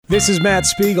This is Matt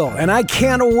Spiegel, and I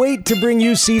can't wait to bring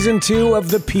you Season 2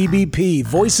 of the PBP,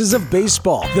 Voices of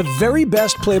Baseball. The very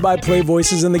best play-by-play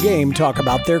voices in the game talk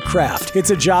about their craft. It's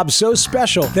a job so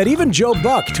special that even Joe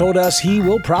Buck told us he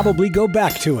will probably go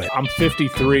back to it. I'm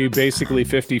 53, basically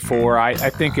 54. I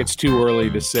think it's too early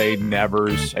to say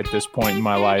nevers at this point in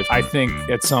my life. I think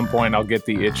at some point I'll get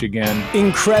the itch again.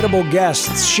 Incredible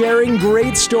guests sharing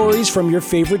great stories from your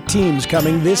favorite teams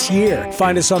coming this year.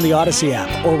 Find us on the Odyssey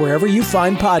app or wherever you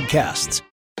find podcasts.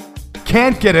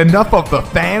 Can't get enough of the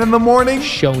fan in the morning?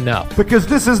 Shown up. Because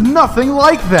this is nothing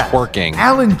like that. Working.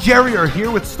 Al and Jerry are here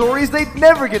with stories they'd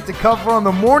never get to cover on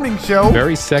the morning show.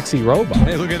 Very sexy robot.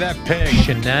 Hey, look at that pig.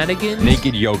 Shenanigans.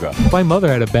 Naked yoga. My mother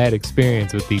had a bad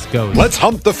experience with these ghosts. Let's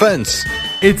hump the fence.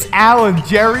 It's Al and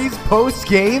Jerry's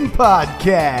Postgame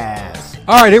Podcast.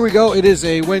 All right, here we go. It is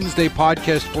a Wednesday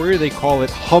podcast for you. They call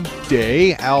it Hump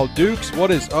Day. Al Dukes,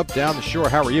 what is up down the shore?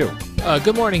 How are you?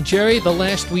 Good morning, Jerry. The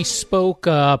last we spoke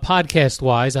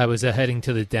podcast-wise, I was heading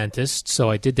to the dentist, so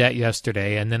I did that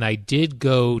yesterday, and then I did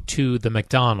go to the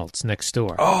McDonald's next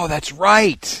door. Oh, that's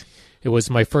right. It was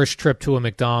my first trip to a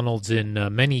McDonald's in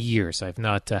many years. I've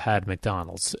not had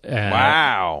McDonald's.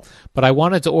 Wow. But I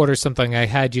wanted to order something. I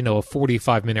had, a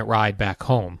 45-minute ride back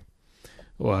home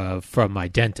from my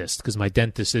dentist, because my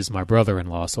dentist is my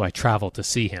brother-in-law, so I traveled to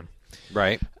see him.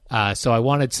 Right. So I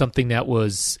wanted something that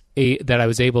was that I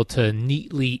was able to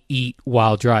neatly eat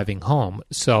while driving home.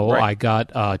 So Right. I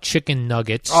got chicken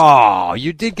nuggets. Oh,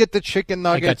 you did get the chicken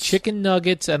nuggets? I got chicken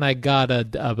nuggets, and I got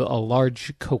a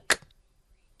large Coke.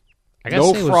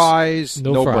 No fries,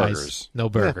 no fries, burgers. no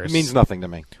burgers. It means nothing to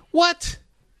me. What?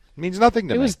 It means nothing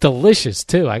to me. It was delicious,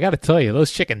 too. I got to tell you,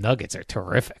 those chicken nuggets are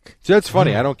terrific. See, that's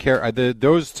funny. I don't care.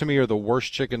 Those, to me, are the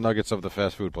worst chicken nuggets of the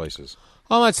fast food places.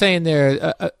 I'm not saying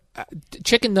they're...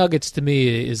 chicken nuggets to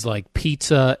me is like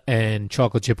pizza and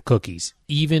chocolate chip cookies.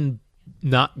 Even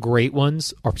not great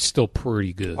ones are still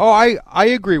pretty good. Oh, I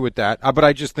agree with that. But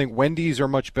I just think Wendy's are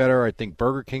much better. I think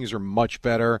Burger King's are much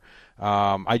better.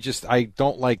 I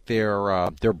don't like their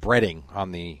breading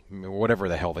on the whatever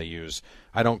the hell they use.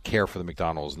 I don't care for the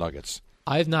McDonald's nuggets.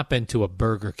 I've not been to a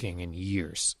Burger King in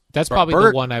years. That's probably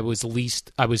the one I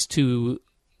was too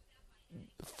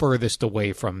furthest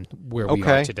away from where we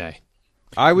are today.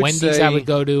 Wendy's I would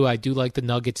go to. I do like the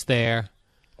nuggets there.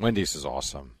 Wendy's is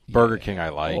awesome. Burger King I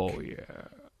like. Oh yeah.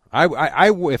 I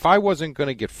if I wasn't going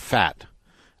to get fat,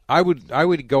 I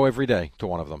would go every day to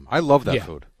one of them. I love that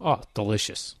food. Oh,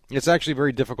 delicious. It's actually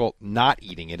very difficult not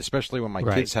eating it, especially when my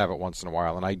Right. kids have it once in a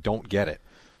while and I don't get it.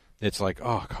 It's like,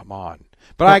 oh, come on.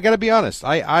 But I got to be honest.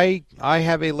 I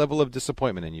have a level of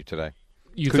disappointment in you today.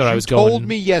 You thought I was told going...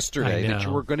 me yesterday that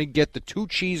you were going to get the 2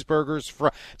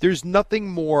 cheeseburgers. There's nothing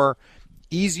more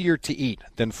easier to eat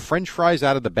than French fries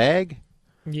out of the bag.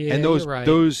 Yeah, and those you're right.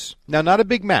 those now not a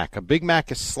Big Mac. A Big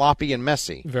Mac is sloppy and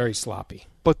messy. Very sloppy.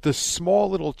 But the small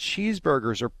little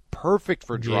cheeseburgers are perfect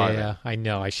for driving. Yeah, I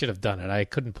know. I should have done it. I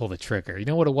couldn't pull the trigger. You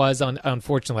know what it was?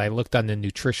 Unfortunately, I looked on the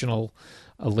nutritional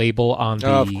label on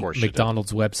the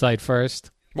McDonald's website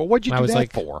first. Well, what'd you do that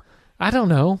like, for? I don't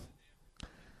know.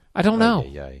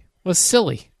 Yeah. It was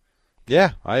silly.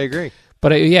 Yeah, I agree.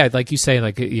 But like you say,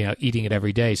 eating it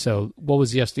every day. So what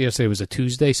was yesterday? Yesterday was a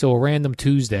Tuesday. So a random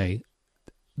Tuesday,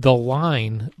 the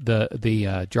line,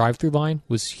 the drive-through line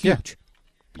was huge.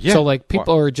 Yeah. So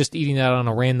people are just eating that on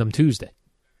a random Tuesday.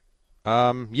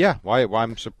 Yeah. Why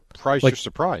I'm surprised you're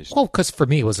surprised. Well, because for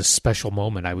me it was a special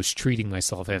moment. I was treating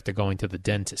myself after going to the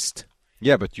dentist.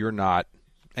 Yeah, but you're not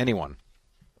anyone.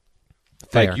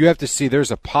 Fair. Like you have to see.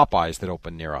 There's a Popeyes that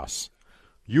opened near us.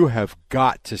 You have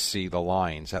got to see the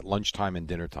lines at lunchtime and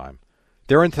dinner time.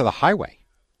 They're into the highway.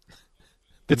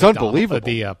 It's unbelievable.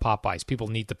 The Popeyes. People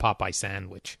need the Popeye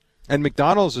sandwich. And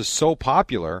McDonald's is so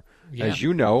popular, as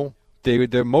you know,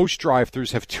 the most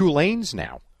drive-thrus have 2 lanes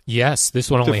now. Yes, this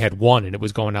one only had 1, and it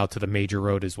was going out to the major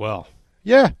road as well.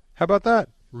 Yeah, how about that?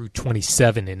 Route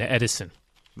 27 in Edison.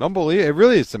 Unbelievable. It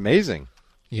really is amazing.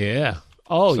 Yeah.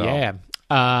 Yeah.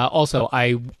 Also,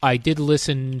 I did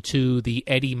listen to the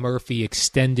Eddie Murphy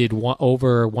extended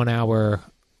over 1 hour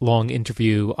long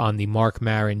interview on the Mark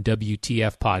Maron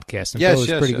WTF podcast. And it was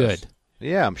pretty good.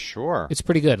 Yeah, I'm sure. It's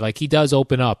pretty good. Like, he does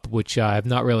open up, which I've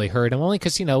not really heard him, only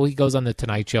because, he goes on the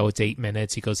Tonight Show, it's 8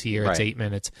 minutes. He goes here, it's 8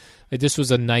 minutes. This was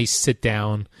a nice sit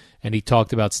down, and he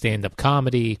talked about stand-up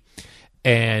comedy.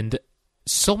 And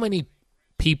so many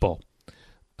people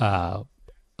of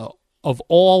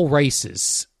all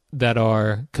races that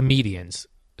are comedians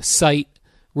cite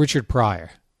Richard Pryor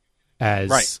as...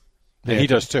 Right. And he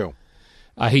does too.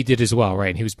 He did as well, right?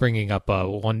 And he was bringing up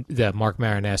one that Mark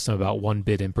Maron asked him about one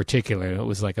bit in particular. And it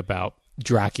was like about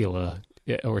Dracula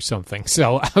or something.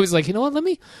 So I was like, you know what? Let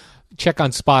me check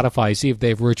on Spotify, see if they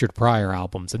have Richard Pryor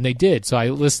albums, and they did. So I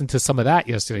listened to some of that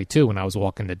yesterday too when I was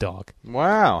walking the dog.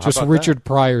 Wow, just Richard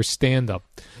Pryor stand-up.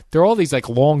 There are all these like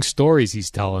long stories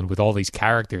he's telling with all these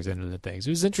characters and the things.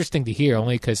 It was interesting to hear,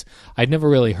 only because I'd never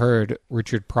really heard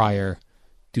Richard Pryor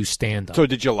do stand-up. So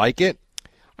did you like it?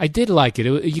 I did like it.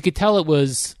 You could tell it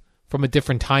was from a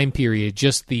different time period,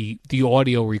 just the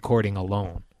audio recording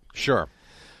alone. Sure.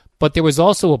 But there was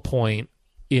also a point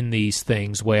in these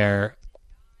things where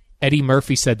Eddie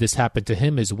Murphy said this happened to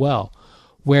him as well,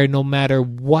 where no matter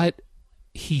what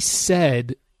he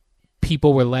said,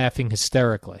 people were laughing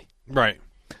hysterically. Right.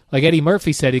 Like Eddie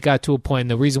Murphy said, it got to a point,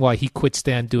 and the reason why he quit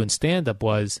doing stand-up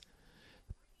was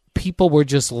people were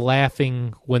just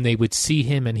laughing when they would see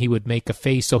him and he would make a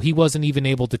face, so he wasn't even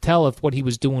able to tell if what he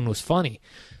was doing was funny,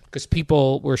 because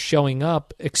people were showing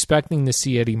up expecting to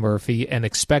see Eddie Murphy and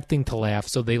expecting to laugh,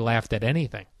 so they laughed at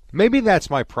anything. Maybe that's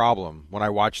my problem when I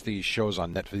watch these shows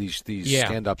on Netflix, these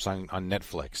stand-ups on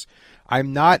Netflix.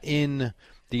 I'm not in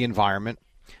the environment.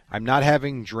 I'm not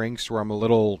having drinks where I'm a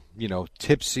little,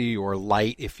 tipsy or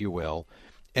light, if you will.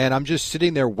 And I'm just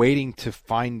sitting there waiting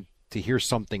to hear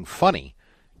something funny.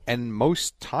 And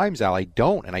most times, Al, I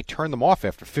don't. And I turn them off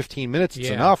after 15 minutes. It's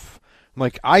enough. I'm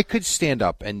like, I could stand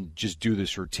up and just do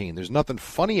this routine. There's nothing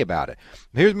funny about it.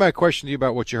 Here's my question to you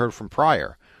about what you heard from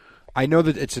Pryor. I know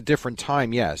that it's a different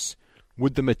time, yes.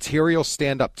 Would the material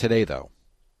stand up today, though?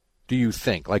 Do you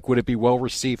think? Like, would it be well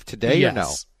received today or no?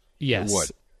 Yes. It would.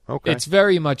 Okay. It's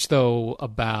very much, though,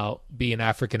 about being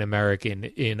African-American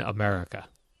in America.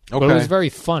 Okay. But it was very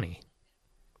funny.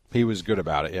 He was good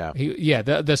about it, yeah.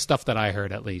 The stuff that I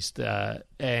heard, at least. Well,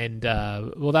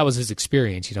 that was his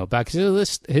experience, back.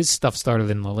 His stuff started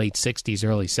in the late 60s,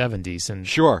 early 70s, and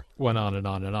sure went on and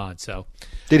on and on. So,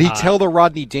 did he tell the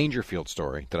Rodney Dangerfield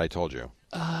story that I told you?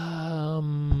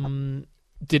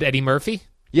 Did Eddie Murphy?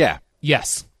 Yeah.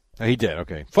 Yes. Oh, he did,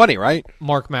 okay. Funny, right?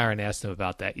 Mark Maron asked him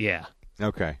about that, yeah.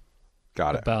 Okay.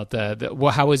 Got it. About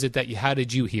well, how is it how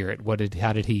did you hear it?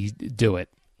 How did he do it?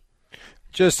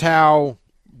 Just how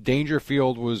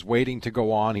Dangerfield was waiting to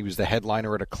go on. He was the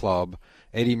headliner at a club.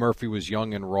 Eddie Murphy was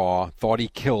young and raw, thought he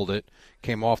killed it,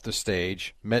 came off the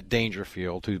stage, met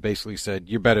Dangerfield, who basically said,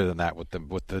 "You're better than that with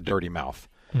the dirty mouth."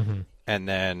 Mm-hmm. And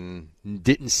then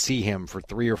didn't see him for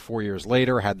 3 or 4 years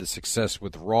later, had the success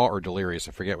with Raw or Delirious,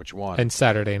 I forget which one. And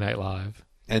Saturday Night Live.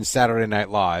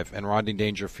 And Rodney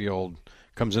Dangerfield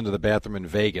comes into the bathroom in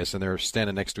Vegas, and they're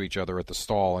standing next to each other at the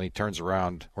stall, and he turns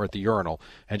around, or at the urinal,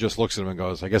 and just looks at him and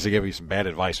goes, "I guess I gave you some bad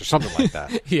advice," or something like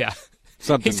that. Yeah.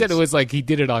 He said it was like he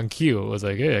did it on cue. It was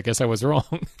like, hey, I guess I was wrong.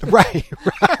 Right.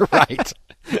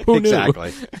 Who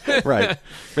exactly. Knew? Right.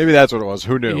 Maybe that's what it was.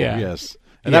 Who knew? Yeah. Yes.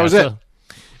 And that was it.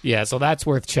 Yeah, so that's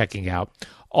worth checking out.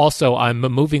 Also, I'm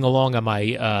moving along on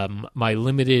my my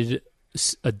limited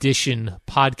edition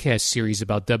podcast series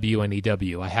about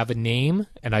WNEW. I have a name,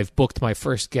 and I've booked my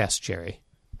first guest, Jerry.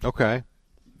 Okay.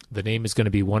 The name is going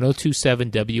to be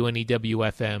 1027 WNEW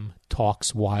FM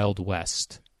Talks Wild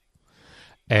West.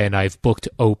 And I've booked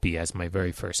Opie as my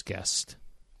very first guest.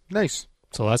 Nice.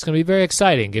 So that's going to be very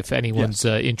exciting if anyone's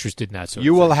interested in that sort of thing.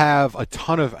 You will have a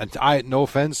ton of... no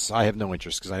offense, I have no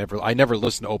interest because I never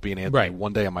listened to Opie and Anthony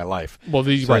one day in my life. Well,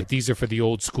 these are for the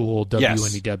old school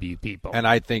WNEW people. And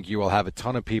I think you will have a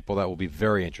ton of people that will be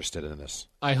very interested in this.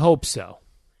 I hope so.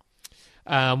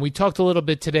 We talked a little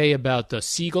bit today about the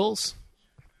Seagulls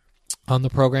on the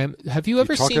program. Have you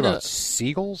ever seen about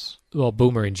seagulls? Well,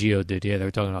 Boomer and Geo did, yeah. They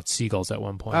were talking about seagulls at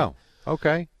one point. Oh,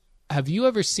 okay. Have you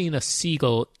ever seen a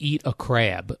seagull eat a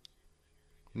crab?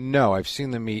 No, I've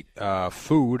seen them eat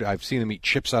food. I've seen them eat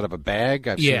chips out of a bag.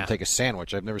 I've seen them take a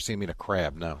sandwich. I've never seen them eat a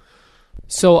crab, no.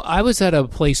 So I was at a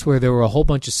place where there were a whole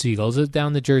bunch of seagulls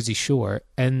down the Jersey Shore,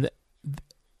 and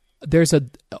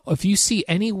if you see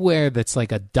anywhere that's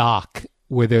like a dock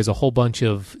where there's a whole bunch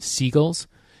of seagulls,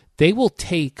 they will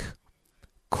take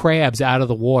crabs out of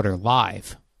the water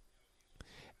live,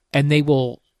 and they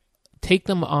will take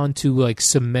them onto like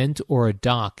cement or a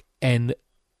dock and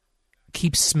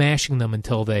keep smashing them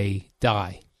until they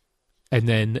die, and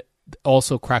then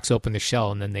also cracks open the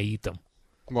shell and then they eat them.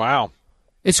 Wow.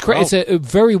 It's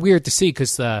it's very weird to see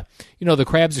because the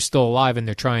crabs are still alive and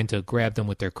they're trying to grab them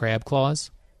with their crab claws.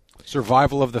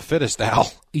 Survival of the fittest,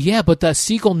 Al. Yeah, but the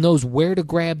seagull knows where to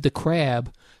grab the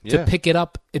crab to pick it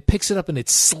up. It picks it up and it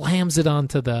slams it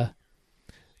onto the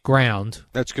ground.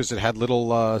 That's because it had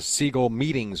little seagull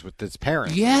meetings with its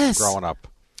parents growing up.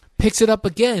 Picks it up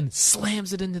again,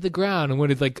 slams it into the ground, and when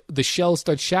the shell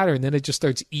starts shattering, then it just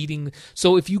starts eating.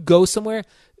 So if you go somewhere,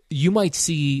 you might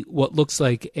see what looks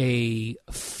like a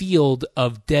field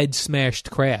of dead,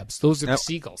 smashed crabs. Those are the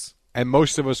seagulls. And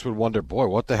most of us would wonder, boy,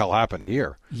 what the hell happened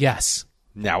here? Yes.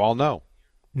 Now I'll know.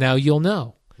 Now you'll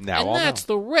know. Now and I'll that's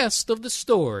the rest of the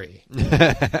story.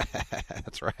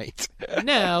 That's right.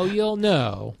 Now you'll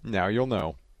know. Now you'll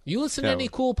know. You listen to any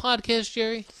cool podcasts,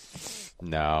 Jerry?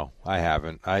 No, I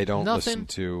haven't. I don't Nothing? listen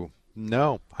to...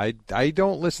 No, I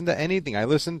don't listen to anything. I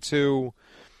listen to,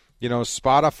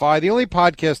 Spotify. The only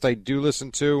podcast I do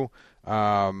listen to,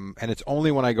 and it's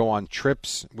only when I go on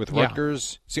trips with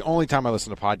Rutgers. It's the only time I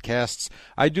listen to podcasts.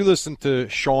 I do listen to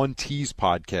Sean T's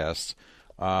podcast,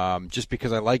 just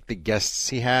because I like the guests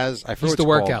he has. He's the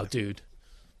workout dude.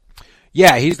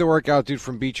 Yeah, he's the workout dude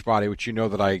from Beachbody, which you know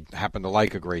that I happen to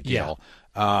like a great deal.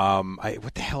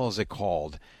 What the hell is it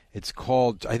called? It's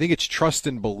called, I think it's Trust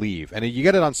and Believe, and you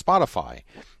get it on Spotify.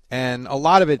 And a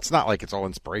lot of it's not like it's all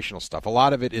inspirational stuff. A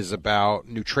lot of it is about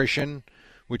nutrition,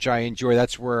 which I enjoy.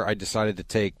 That's where I decided to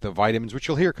take the vitamins, which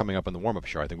you'll hear coming up in the warm-up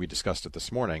show. I think we discussed it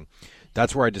this morning.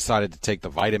 That's where I decided to take the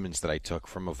vitamins that I took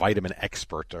from a vitamin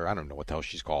expert, or I don't know what the hell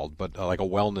she's called, but like a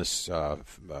wellness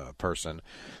person.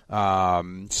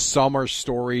 Some are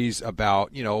stories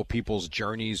about, people's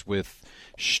journeys with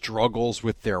struggles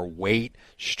with their weight,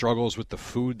 struggles with the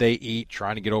food they eat,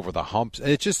 trying to get over the humps.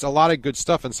 It's just a lot of good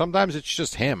stuff, and sometimes it's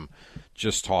just him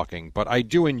just talking. But I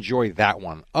do enjoy that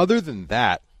one. Other than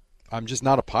that, I'm just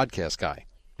not a podcast guy.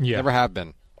 Yeah. Never have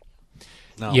been.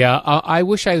 No. Yeah, I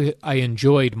wish I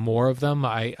enjoyed more of them.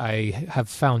 I have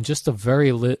found just a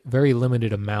very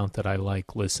limited amount that I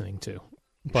like listening to.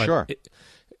 But sure.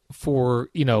 For,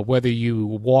 whether you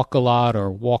walk a lot or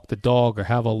walk the dog or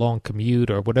have a long commute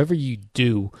or whatever you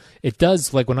do, it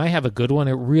does, like when I have a good one,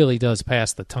 it really does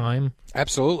pass the time.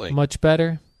 Absolutely. Much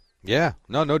better. Yeah,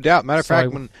 no doubt. Matter of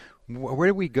fact, where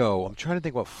did we go? I'm trying to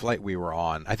think what flight we were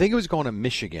on. I think it was going to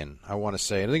Michigan, I want to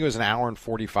say. I think it was an hour and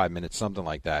 45 minutes, something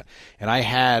like that. And I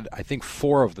had, I think,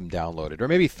 4 of them downloaded, or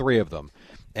maybe 3 of them.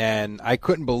 And I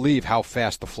couldn't believe how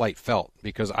fast the flight felt,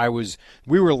 because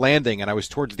we were landing and I was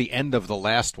towards the end of the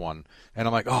last one. And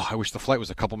I'm like, oh, I wish the flight was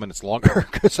a couple minutes longer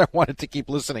because I wanted to keep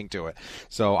listening to it.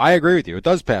 So I agree with you. It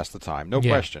does pass the time, no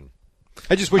question.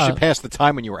 I just wish it passed the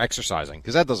time when you were exercising,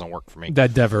 because that doesn't work for me.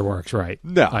 That never works, right?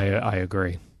 No. I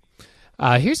agree.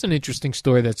 Here's an interesting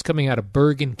story that's coming out of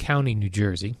Bergen County, New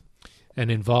Jersey, and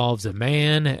involves a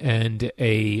man and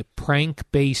a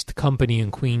prank-based company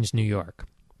in Queens, New York.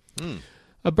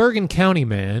 A Bergen County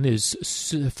man is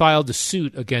filed a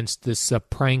suit against this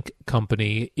prank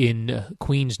company in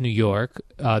Queens, New York.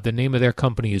 The name of their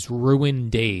company is Ruin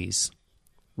Days.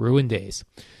 Ruin Days.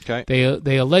 Okay.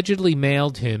 They allegedly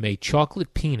mailed him a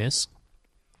chocolate penis,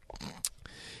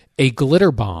 a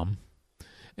glitter bomb,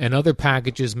 and other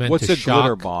packages meant What's to a shock.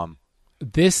 glitter bomb?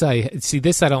 This I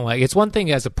don't like. It's one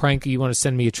thing as a prank you want to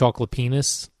send me a chocolate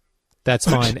penis. That's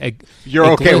fine.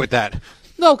 You're okay with that?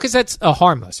 No, because that's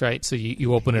harmless, right? So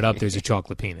you open it up, there's a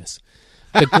chocolate penis.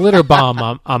 The glitter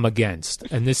bomb I'm against,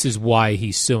 and this is why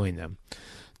he's suing them.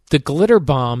 The glitter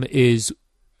bomb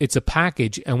it's a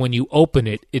package, and when you open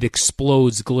it, it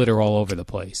explodes glitter all over the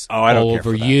place. Oh, I don't all care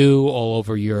over for that. you, all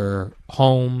over your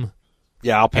home.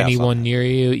 Yeah, I'll pass anyone on that. near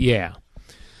you. Yeah.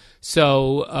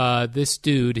 So this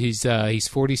dude, he's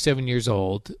 47 years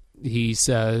old. He's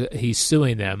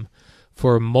suing them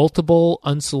for multiple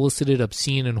unsolicited,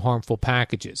 obscene, and harmful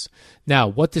packages. Now,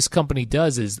 what this company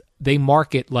does is they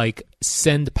market like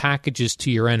send packages to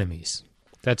your enemies.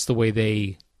 That's the way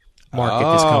they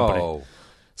market this company.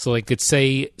 So like could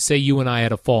say you and I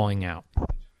had a falling out.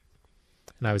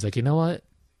 And I was like, you know what?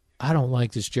 I don't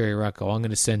like this Jerry Recco. I'm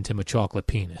going to send him a chocolate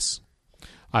penis.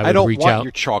 I don't want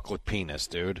your chocolate penis,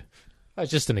 dude. That's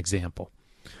just an example.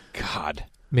 God.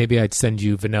 Maybe I'd send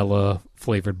you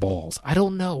vanilla-flavored balls. I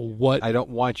don't know what... I don't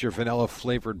want your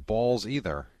vanilla-flavored balls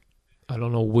either. I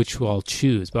don't know which I'll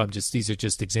choose, but these are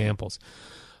just examples.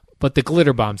 But the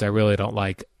glitter bombs I really don't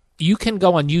like. You can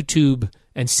go on YouTube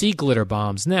and see glitter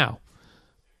bombs now.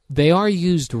 They are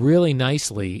used really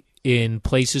nicely in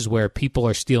places where people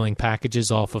are stealing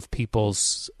packages off of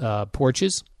people's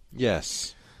porches.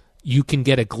 Yes. You can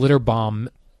get a glitter bomb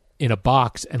in a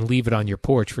box and leave it on your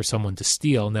porch for someone to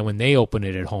steal, and then when they open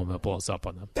it at home, it blows up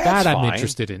on them. That's I'm fine.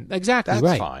 interested in. Exactly, That's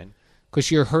right. fine.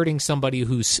 Because you're hurting somebody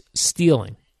who's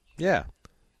stealing. Yeah.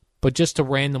 But just to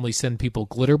randomly send people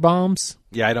glitter bombs?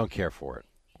 Yeah, I don't care for it.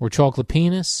 Or chocolate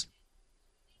penis?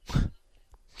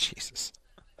 Jesus.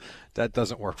 That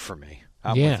doesn't work for me.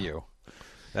 I'm Yeah. with you.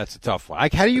 That's a tough one.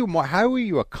 How are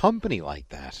you a company like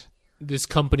that? This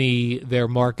company, their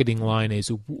marketing line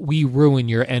is, we ruin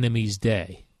your enemy's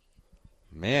day.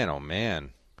 Man, oh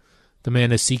man. The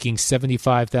man is seeking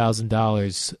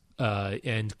 $75,000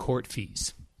 and court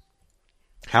fees.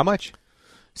 How much?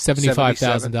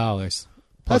 $75,000.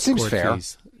 That seems fair.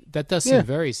 Fees. That does seem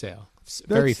very fair.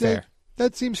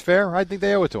 That seems fair. I think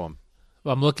they owe it to him.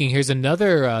 Well, I'm looking. Here's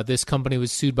another. This company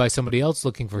was sued by somebody else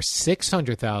looking for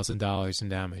 $600,000 in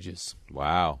damages.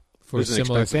 Wow. For this a is an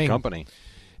similar expensive thing. company.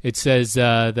 It says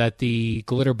that the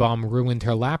glitter bomb ruined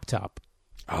her laptop.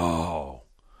 Oh,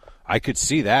 I could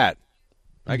see that.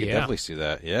 I could Yeah. definitely see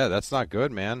that. Yeah, that's not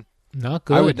good, man. Not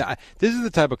good. I would not, this is the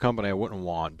type of company I wouldn't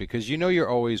want because you're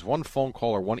always one phone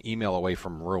call or one email away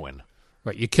from ruin.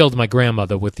 Right, you killed my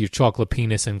grandmother with your chocolate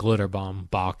penis and glitter bomb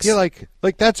box. Yeah, like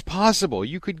that's possible.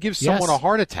 You could give someone Yes. a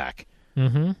heart attack.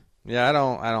 Mm-hmm. Yeah, I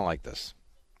don't like this.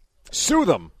 Sue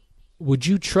them. Would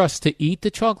you trust to eat the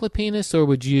chocolate penis, or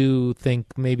would you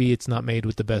think maybe it's not made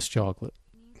with the best chocolate?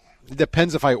 It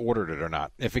depends if I ordered it or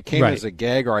not. If it came as a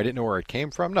gag or I didn't know where it came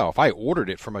from, no. If I ordered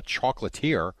it from a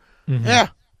chocolatier, yeah,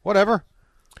 whatever.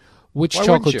 Which Why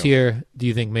wouldn't you? chocolatier do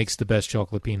you think makes the best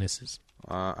chocolate penises?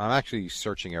 I'm actually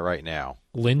searching it right now.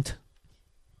 Lindt?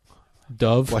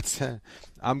 Dove? What's that?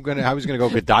 I was gonna go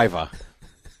Godiva.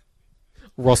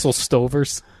 Russell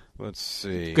Stover's? Let's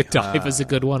see. Godiva's a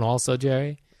good one also,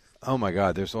 Jerry. Oh my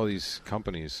God, there's all these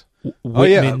companies.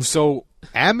 Whitman's. So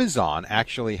Amazon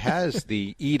actually has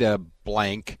the Eat a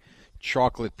blank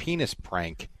chocolate penis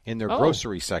prank in their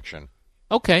grocery section.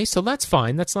 Okay, so that's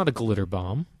fine. That's not a glitter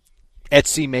bomb.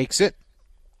 Etsy makes it.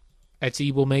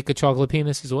 Etsy will make a chocolate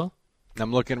penis as well?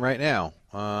 I'm looking right now.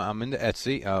 I'm into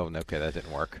Etsy. Oh, okay, that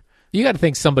didn't work. You got to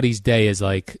think somebody's day is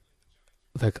like,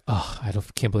 oh,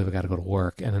 can't believe I got to go to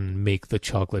work and then make the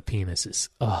chocolate penises.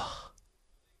 Oh.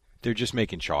 They're just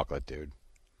making chocolate, dude.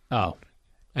 Oh.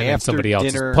 And then After somebody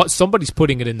else dinner- somebody's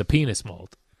putting it in the penis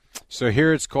mold. So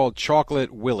here it's called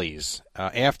Chocolate Willies.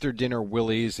 After dinner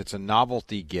Willies. It's a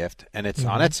novelty gift, and it's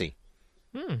on Etsy.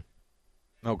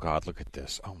 Oh, God, look at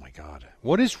this. Oh, my God.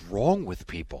 What is wrong with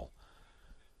people?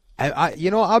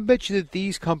 I'll bet you that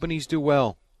these companies do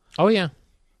well. Oh, yeah.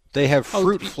 They have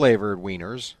fruit-flavored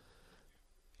wieners.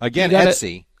 Again, gotta-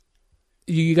 Etsy.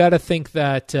 You got to think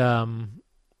that,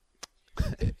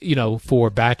 for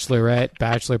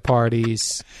bachelor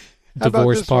parties, How about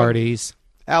divorce this one? parties.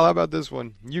 Al, how about this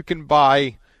one? You can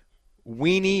buy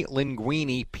weenie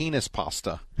linguine penis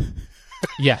pasta.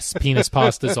 Yes, penis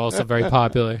pasta is also very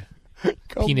popular.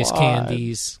 Come Penis on.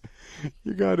 candies,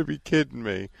 You got to be kidding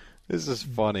me. This is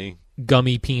funny.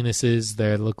 gummy penises.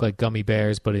 They look like gummy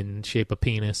bears, but in shape of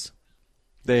penis.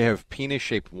 They have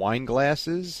penis-shaped wine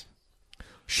glasses.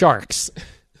 Sharks.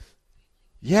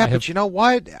 Yeah, but you know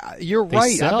what? You're They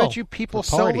right. I sell bet you people for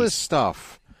sell parties. this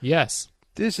stuff. Yes.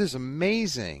 This is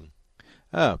amazing.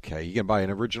 Okay, you can buy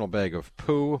an original bag of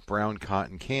poo, brown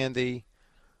cotton candy.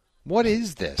 What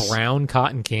is this? Brown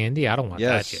cotton candy? I don't want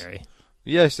Yes. that, Jerry.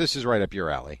 Yes, this is right up your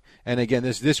alley. And again,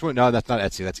 this one, no, that's not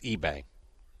Etsy. That's eBay.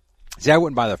 See, I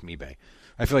wouldn't buy that from eBay.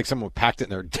 I feel like someone packed it in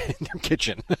their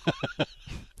kitchen.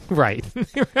 Right.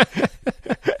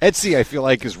 Etsy, I feel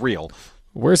like, is real.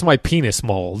 Where's my penis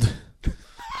mold?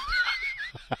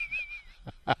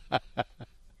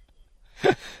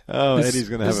 Oh, This- Eddie's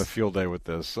going to have a field day with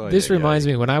this. Oh, This yeah, reminds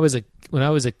me when I was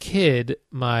a kid,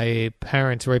 my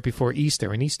parents right before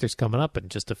Easter, and Easter's coming up in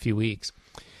just a few weeks.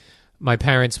 My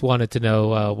parents wanted to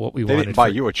know what we They wanted. didn't buy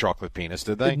you a chocolate penis,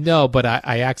 did they? No, but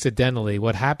I accidentally.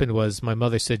 What happened was my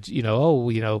mother said,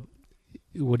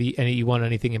 what do you want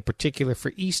anything in particular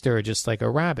for Easter, or just like a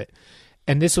rabbit?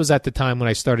 And this was at the time when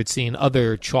I started seeing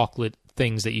other chocolate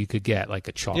things that you could get, like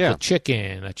a chocolate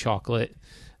chicken, a chocolate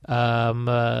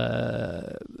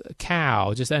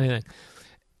cow, just anything.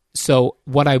 So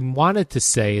what I wanted to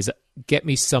say is, get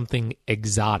me something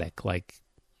exotic, like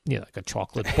a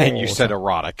chocolate bowl. And you said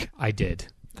erotic. I did.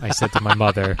 I said to my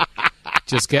mother,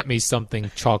 just get me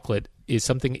something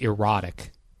something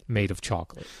erotic made of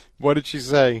chocolate. What did she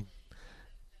say?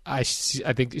 I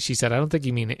think she said, I don't think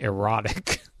you mean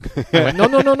erotic. I went,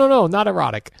 no, not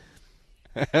erotic.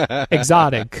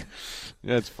 Exotic.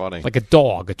 That's funny. Like a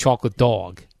chocolate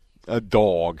dog. A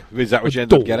dog. Is that what you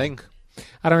ended up getting?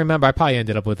 I don't remember. I probably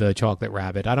ended up with a chocolate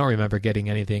rabbit. I don't remember getting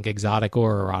anything exotic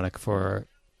or erotic for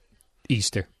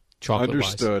Easter. Chocolate-wise.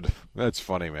 Understood. That's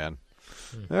funny, man.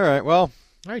 All right. Well,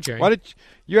 All right, Jerry. why did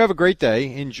you have a great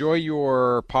day? Enjoy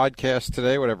your podcast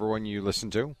today, whatever one you listen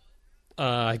to.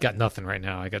 I got nothing right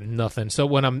now. I got nothing. So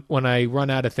when I run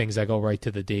out of things, I go right to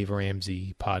the Dave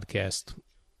Ramsey podcast.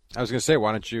 I was going to say,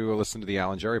 why don't you listen to the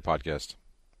Al and Jerry podcast?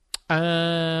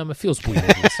 It feels weird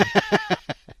to listen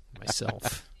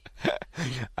myself.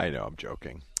 I know, I'm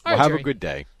joking. All Well, right, have Jerry. a good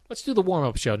day. Let's do the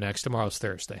warm-up show next. Tomorrow's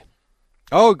Thursday.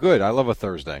 Oh, good. I love a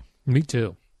Thursday. Me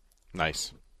too.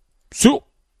 Nice. So.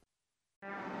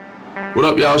 What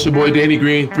up, y'all? It's your boy Danny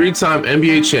Green, 3-time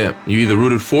NBA champ. You either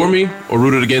rooted for me or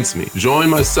rooted against me. Join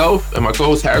myself and my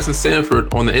co-host Harrison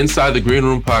Sanford on the Inside the Green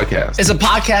Room podcast. It's a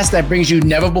podcast that brings you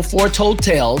never-before-told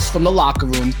tales from the locker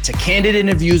room to candid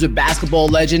interviews with basketball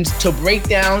legends to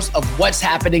breakdowns of what's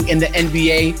happening in the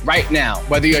NBA right now.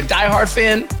 Whether you're a diehard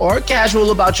fan or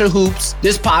casual about your hoops,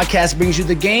 this podcast brings you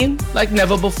the game like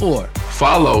never before.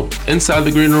 Follow Inside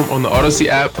the Green Room on the Odyssey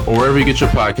app or wherever you get your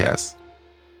podcasts.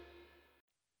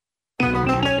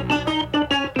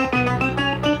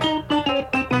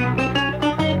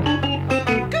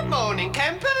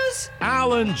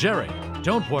 Alan Jerry.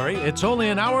 Don't worry, it's only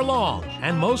an hour long,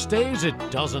 and most days it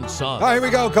doesn't suck. All right, here we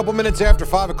go. A couple minutes after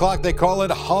 5 o'clock, they call it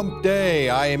Hump Day.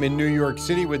 I am in New York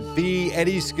City with the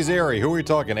Eddie Scazzeri. Who are we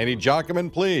talking? Eddie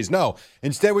Jockman, please. No.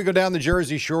 Instead, we go down the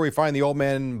Jersey Shore. We find the old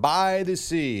man by the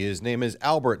sea. His name is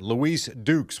Albert Luis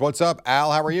Dukes. What's up,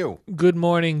 Al? How are you? Good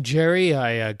morning, Jerry.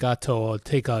 I got to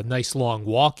take a nice long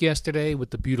walk yesterday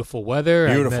with the beautiful weather.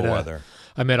 Beautiful weather.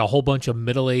 I met a whole bunch of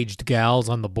middle-aged gals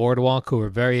on the board-walk who were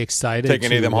very excited. Take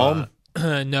any of them home?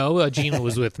 No, Gina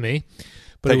was with me.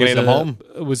 But Take any of them home?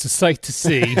 It was a sight to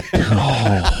see.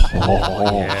 Yeah.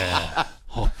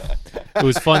 It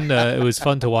was fun. It was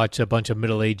fun to watch a bunch of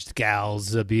middle-aged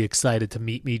gals be excited to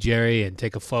meet me, Jerry, and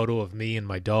take a photo of me and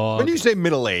my dog. When you say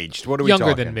middle-aged, what are we younger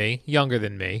talking? Younger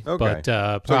than me. Okay. But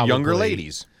so probably, younger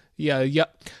ladies. Yeah,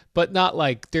 but not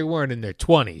like they weren't in their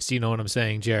 20s. You know what I'm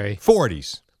saying, Jerry?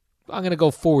 40s. I'm going to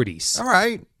go 40s. All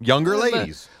right. Younger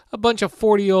ladies. A bunch of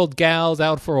 40-year-old gals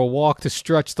out for a walk to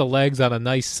stretch the legs on a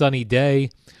nice sunny day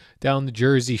down the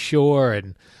Jersey Shore.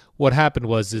 And what happened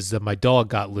was my dog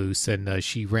got loose, and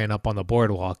she ran up on the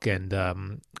boardwalk. And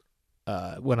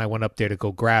when I went up there to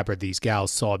go grab her, these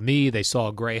gals saw me. They saw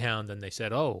a greyhound, and they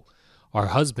said, "Oh, our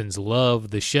husbands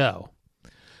love the show.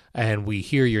 And we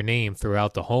hear your name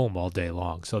throughout the home all day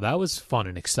long." So that was fun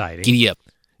and exciting. Giddy up.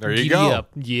 There you Giddy go.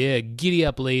 up. Yeah, giddy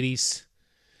up, ladies.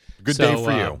 Good day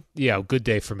for you. Yeah, good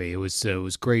day for me. It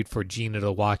was great for Gina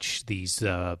to watch these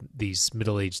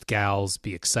middle-aged gals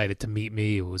be excited to meet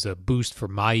me. It was a boost for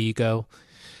my ego.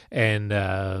 And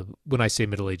when I say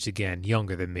middle-aged, again,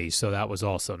 younger than me, so that was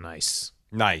also nice.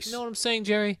 Nice. You know what I'm saying,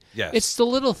 Jerry? Yes. It's the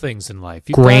little things in life.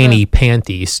 Granny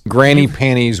panties. Granny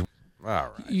panties. All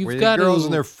right. You've got girls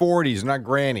in their 40s, not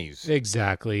grannies.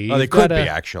 Exactly. Oh, they could be,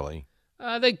 actually.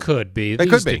 They could be. They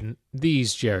could be.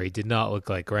 These, Jerry, did not look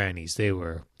like grannies. They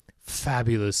were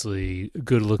fabulously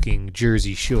good-looking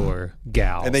Jersey Shore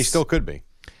gals. And they still could be.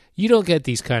 You don't get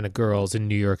these kind of girls in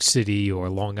New York City or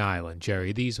Long Island,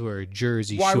 Jerry. These were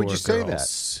Jersey Shore girls. Why would you say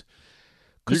that?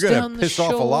 'Cause You're down going to the piss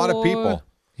off a lot of shore, people.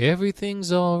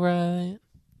 Everything's all right.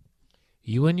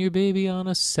 You and your baby on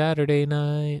a Saturday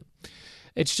night.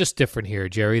 It's just different here,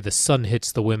 Jerry. The sun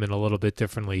hits the women a little bit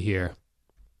differently here.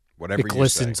 Whatever it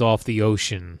glistens off the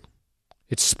ocean.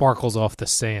 It sparkles off the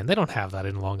sand. They don't have that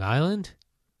in Long Island.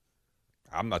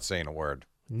 I'm not saying a word.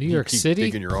 New York City,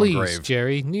 digging your own please, grave.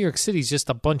 Jerry. New York City's just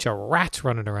a bunch of rats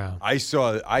running around. I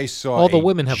saw All the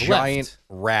women have giant left.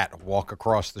 rat walk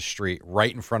across the street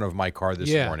right in front of my car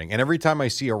this morning. And every time I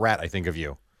see a rat, I think of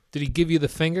you. Did he give you the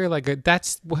finger? Like,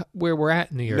 that's where we're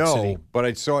at in New York City. No, but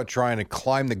I saw it trying to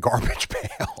climb the garbage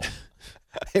pail.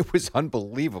 It was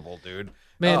unbelievable, dude.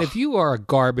 Man, if you are a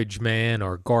garbage man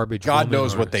or garbage God woman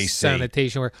knows or what they say.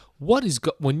 sanitation worker, what is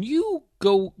when you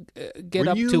go get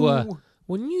up to a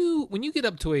when you get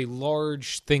up to a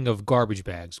large thing of garbage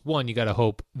bags, one, you got to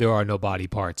hope there are no body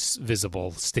parts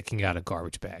visible sticking out of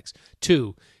garbage bags.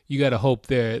 Two, you got to hope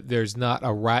there's not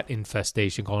a rat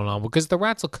infestation going on because the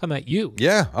rats will come at you.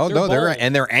 Yeah. Oh, They're no, bold.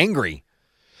 they're angry.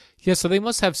 Yeah, so they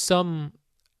must have some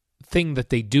thing that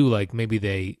they do, like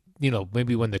maybe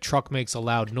maybe when the truck makes a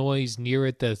loud noise near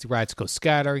it, the rats go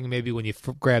scattering. Maybe when you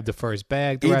grab the first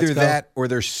bag, the rats Either go. that or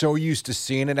they're so used to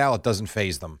seeing it out, it doesn't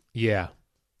faze them. Yeah.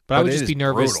 But I would it just is be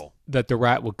nervous brutal. that the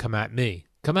rat would come at me.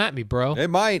 Come at me, bro. It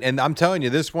might. And I'm telling you,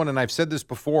 this one, and I've said this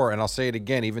before, and I'll say it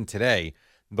again even today,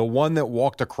 the one that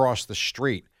walked across the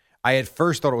street, I at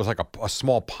first thought it was like a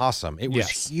small possum. It was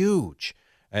huge.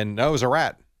 And that was a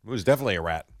rat. It was definitely a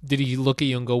rat. Did he look at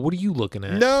you and go, "What are you looking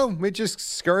at?" No, it just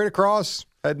scurried across.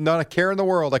 Had not a care in the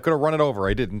world. I could have run it over.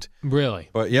 I didn't. Really?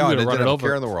 But yeah, I You didn't run it have a over.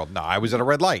 care in the world. No, I was at a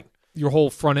red light. Your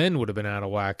whole front end would have been out of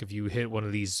whack if you hit one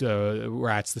of these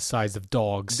rats the size of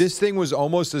dogs. This thing was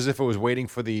almost as if it was waiting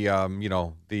for the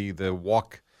the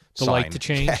walk The sign. light to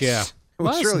change. Yes. Yeah, It Well,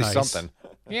 was that's really nice. something.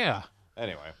 Yeah.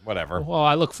 Anyway, whatever. Well,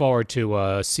 I look forward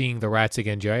to seeing the rats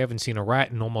again, Jerry. I haven't seen a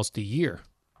rat in almost a year.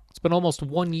 It's been almost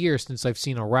 1 year since I've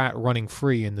seen a rat running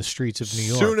free in the streets of New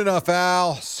York. Soon enough,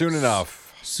 Al. Soon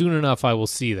enough. Soon enough, I will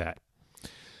see that.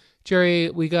 Jerry,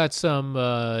 we got some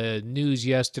news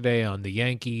yesterday on the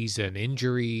Yankees and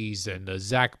injuries and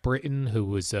Zach Britton, who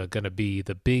was going to be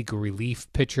the big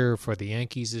relief pitcher for the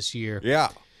Yankees this year. Yeah.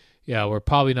 Yeah, we're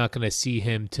probably not going to see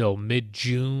him till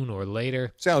mid-June or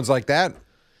later. Sounds like that.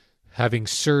 Having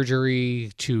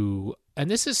surgery and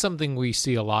this is something we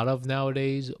see a lot of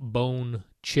nowadays, bone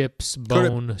chips,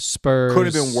 bone spurs. Could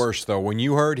have been worse, though. When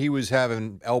you heard he was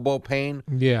having elbow pain,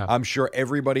 yeah, I'm sure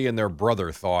everybody and their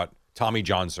brother thought Tommy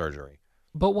John surgery.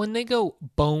 But when they go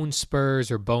bone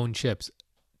spurs or bone chips,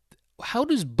 how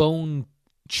does bone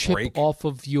chip Break off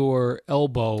of your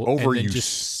elbow and then you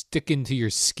just stick into your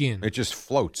skin? It just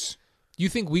floats. You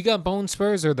think we got bone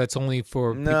spurs, or that's only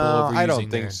for people overusing? No, I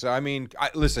don't think so. I mean,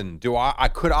 listen,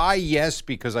 could I? Yes,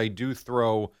 because I do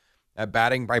throw at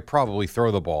batting. I probably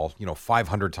throw the ball,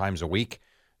 500 times a week.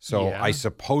 So Yeah. I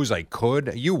suppose I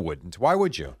could. You wouldn't. Why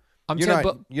would you? You're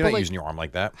not using your arm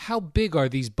like that. How big are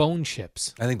these bone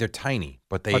chips? I think they're tiny,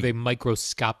 but Are they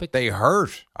microscopic? they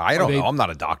hurt. I don't know. I'm not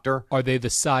a doctor. Are they the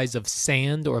size of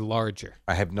sand or larger?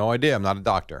 I have no idea. I'm not a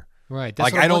doctor. Right. That's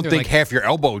Like, what I'm I don't wondering, think half your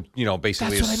elbow,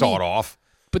 basically That's is what I sawed mean. off.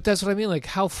 But that's what I mean. Like,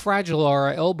 how fragile are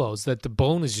our elbows that the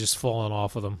bone is just falling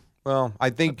off of them? Well, I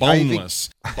think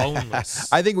Boneless.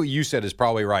 Boneless. I think what you said is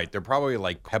probably right. They're probably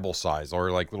like pebble size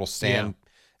or like little sand.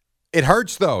 It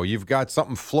hurts, though. You've got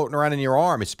something floating around in your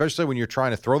arm, especially when you're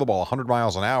trying to throw the ball 100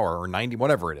 miles an hour or 90,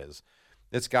 whatever it is.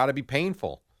 It's got to be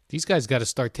painful. These guys got to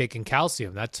start taking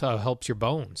calcium. That's how it helps your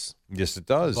bones. Yes, it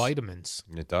does. Vitamins.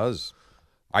 It does.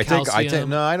 I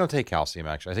don't take calcium,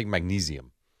 actually. I take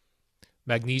magnesium.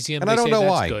 Magnesium. And they I don't say know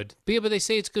that's why. good. But yeah, but they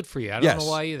say it's good for you. I don't know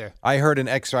why either. I heard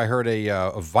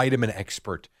a vitamin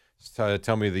expert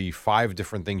tell me the 5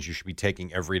 different things you should be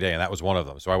taking every day, and that was one of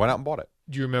them. So I went out and bought it.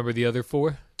 Do you remember the other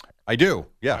 4? I do,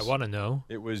 yes. I want to know.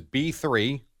 It was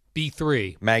B3,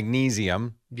 B3.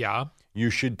 magnesium. Yeah. You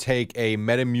should take a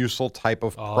Metamucil type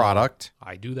of product.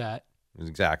 I do that.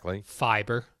 Exactly.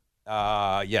 Fiber.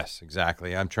 Yes,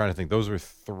 exactly. I'm trying to think. Those were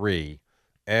 3.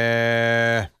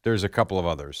 There's a couple of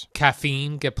others.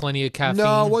 Caffeine. Get plenty of caffeine.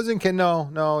 No, it wasn't.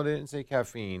 No, they didn't say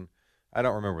caffeine. I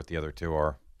don't remember what the other 2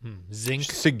 are. Zinc.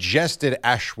 Suggested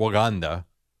ashwagandha,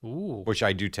 Ooh. which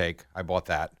I do take. I bought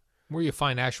that. Where you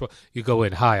find ashwagandha? You go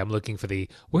in. Hi, I'm looking for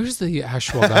where's the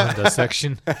ashwagandha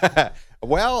section?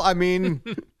 Well, I mean,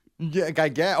 yeah, I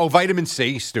get. Oh, vitamin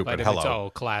C. Stupid. Vitamins, Hello. Oh,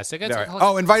 classic.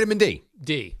 And vitamin D.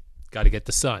 D. Got to get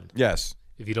the sun. Yes.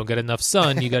 If you don't get enough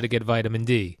sun, you got to get vitamin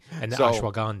D and the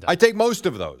ashwagandha. I take most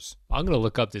of those. I'm going to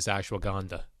look up this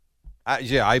ashwagandha.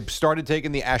 I started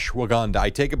taking the ashwagandha. I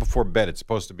take it before bed. It's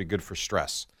supposed to be good for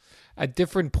stress. At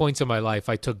different points in my life,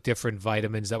 I took different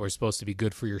vitamins that were supposed to be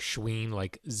good for your schwein.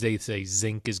 Like they say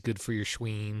zinc is good for your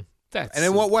schwein. And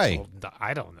in what way?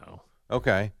 I don't know.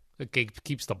 Okay. It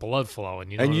keeps the blood flowing.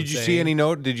 You know And what did you see any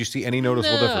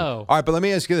noticeable difference? No. All right, but let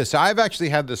me ask you this. I've actually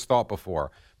had this thought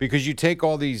before because you take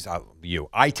all these.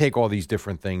 I take all these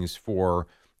different things for.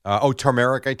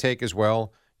 Turmeric I take as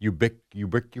well.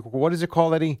 What is it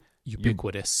called, Eddie?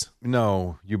 Ubiquitous.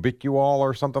 Ubiquitol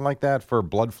or something like that for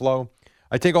blood flow.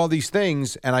 I take all these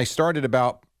things, and I started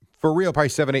for real, probably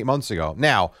 7-8 months ago.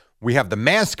 Now, we have the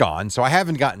mask on, so I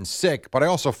haven't gotten sick, but I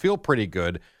also feel pretty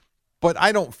good. But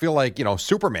I don't feel like,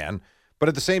 Superman. But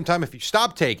at the same time, if you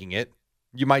stop taking it,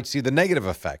 you might see the negative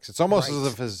effects. It's almost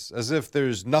as if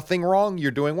there's nothing wrong,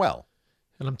 you're doing well.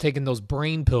 And I'm taking those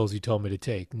brain pills you told me to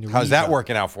take. How's that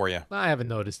working out for you? I haven't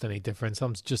noticed any difference.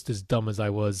 I'm just as dumb as I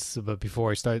was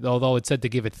before I started, although it said to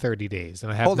give it 30 days,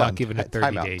 and I have not given it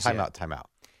 30 days yet. Time out.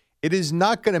 It is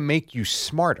not going to make you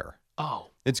smarter. Oh.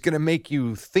 It's going to make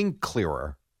you think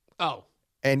clearer. Oh.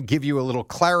 And give you a little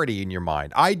clarity in your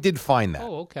mind. I did find that.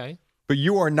 Oh, okay. But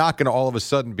you are not going to all of a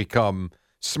sudden become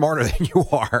smarter than you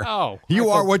are. Oh. You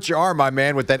are what you are, my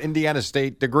man, with that Indiana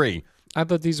State degree. I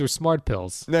thought these were smart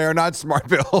pills. They're not smart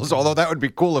pills, although that would be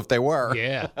cool if they were.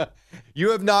 Yeah.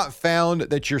 You have not found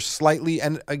that you're slightly,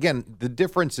 and again, the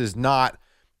difference is not,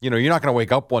 you're not going to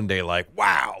wake up one day like,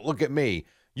 wow, look at me.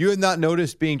 You have not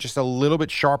noticed being just a little bit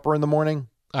sharper in the morning?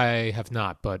 I have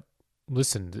not, but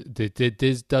listen,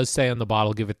 this does say on the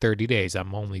bottle, give it 30 days.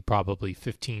 I'm only probably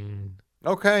 15,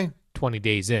 20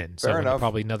 days in. So in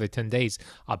probably another 10 days,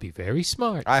 I'll be very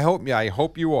smart. I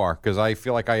hope you are, because I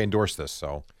feel like I endorse this,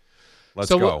 so let's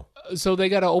go. So they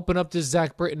got to open up this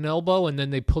Zach Britton elbow, and then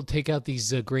they take out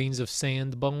these grains of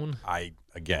sand bone? I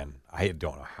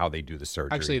don't know how they do the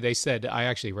surgery. Actually, they said, I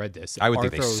actually read this. I would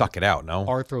think they suck it out, no?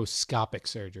 Arthroscopic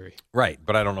surgery. Right,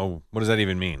 but I don't know. What does that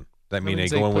even mean? That mean That they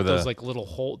means go in put with those a like little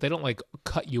hole. They don't like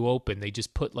cut you open. They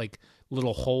just put like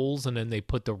little holes, and then they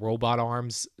put the robot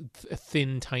arms,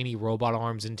 thin, tiny robot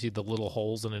arms into the little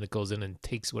holes, and then it goes in and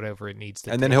takes whatever it needs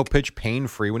to. and then he'll pitch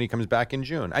pain-free when he comes back in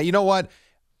June. You know what?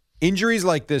 Injuries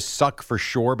like this suck for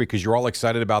sure because you're all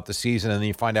excited about the season, and then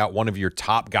you find out one of your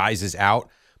top guys is out.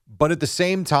 But at the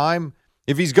same time,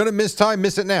 if he's going to miss time,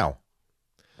 miss it now.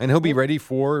 And he'll be ready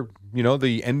for,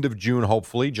 the end of June,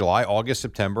 hopefully, July, August,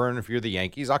 September, and if you're the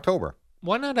Yankees, October.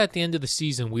 Why not at the end of the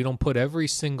season we don't put every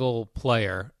single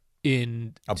player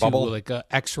in a bubble, like a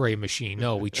X-ray machine?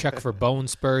 No, we check for bone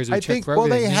spurs. We check think, for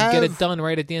everything. they Just get it done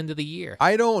right at the end of the year.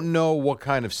 I don't know what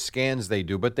kind of scans they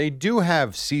do, but they do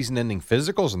have season-ending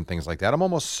physicals and things like that. I'm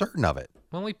almost certain of it.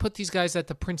 Why don't we put these guys at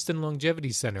the Princeton Longevity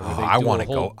Center? Where they I want to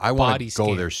go. I want to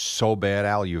go there so bad,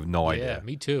 Al. You have no idea. Yeah,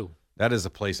 me too. That is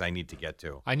a place I need to get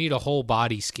to. I need a whole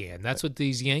body scan. That's what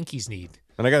these Yankees need.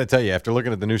 And I got to tell you, after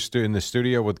looking at the new in the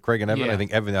studio with Craig and Evan, Yeah. I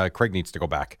think Craig needs to go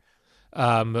back.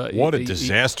 What a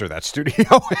disaster that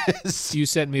studio is. You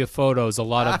sent me a photo. There's a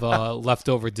lot of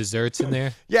leftover desserts in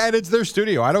there. Yeah, and it's their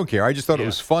studio. I don't care. I just thought it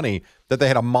was funny that they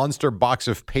had a monster box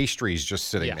of pastries just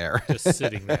sitting there. Just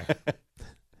sitting there.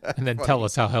 And then tell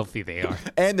us how healthy they are.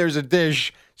 And there's a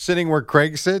dish sitting where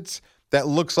Craig sits that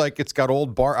looks like it's got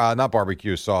old not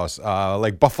barbecue sauce,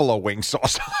 like buffalo wing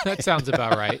sauce. That sounds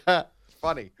about right.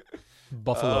 Funny.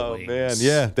 Buffalo wings. Man,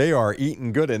 yeah, they are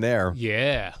eating good in there.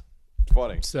 Yeah.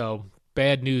 Funny. So,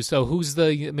 bad news. So, who's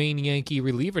the main Yankee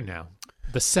reliever now?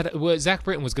 Zach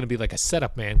Britton was going to be like a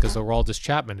setup man because Aroldis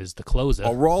Chapman is the closer.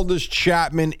 Aroldis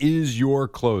Chapman is your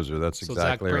closer. That's so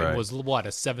exactly Zach Britton right. was what,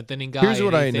 a seventh-inning guy? Here's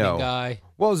what I know. Guy?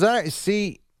 Well,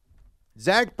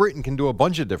 Zach Britton can do a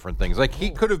bunch of different things. Like,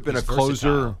 he could have been a closer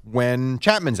versatile. when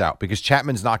Chapman's out because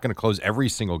Chapman's not going to close every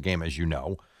single game, as you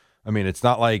know. I mean, it's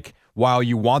not like while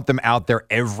you want them out there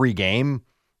every game,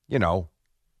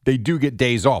 they do get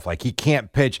days off. Like, he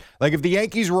can't pitch. Like, if the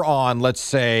Yankees were on, let's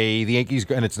say the Yankees,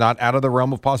 and it's not out of the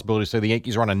realm of possibility, say the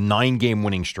Yankees are on a 9-game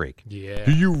winning streak. Yeah.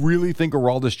 Do you really think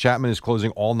Aroldis Chapman is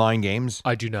closing all 9 games?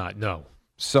 I do not, no.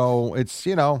 So it's,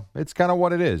 it's kind of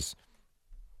what it is.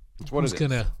 It's what Who's it is.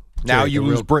 gonna Now you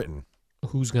lose Britton.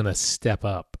 Who's going to step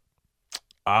up?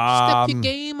 Step your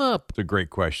game up. It's a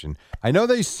great question. I know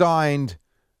they signed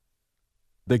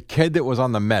the kid that was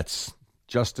on the Mets,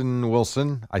 Justin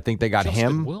Wilson. I think they got him.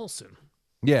 Justin Wilson.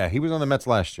 Yeah, he was on the Mets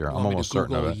last year. I'm almost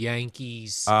certain of it.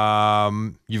 Yankees.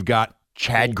 You've got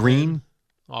Chad Green.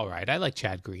 All right, I like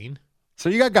Chad Green. So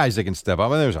you got guys that can step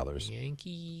up, and there's others.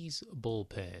 Yankees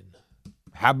bullpen.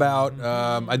 How about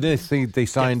I didn't think they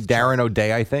signed Darren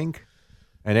O'Day, I think.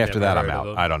 And after that, I'm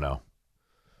out. I don't know.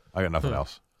 I got nothing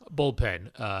else.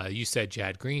 Bullpen. You said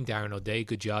Chad Green, Darren O'Day.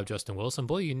 Good job, Justin Wilson.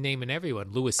 Boy, you're naming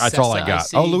everyone. Luis Sessa. That's all I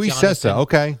got. Luis Sessa.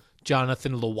 Okay.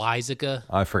 Jonathan Loizaga.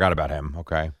 I forgot about him.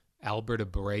 Okay. Albert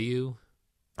Abreu.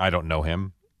 I don't know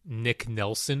him. Nick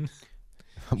Nelson.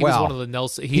 He was one of the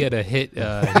Nelson. He had a hit. He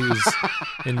was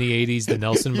in the 80s, the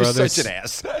Nelson brothers. You're such an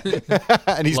ass.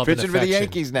 And he's pitching for the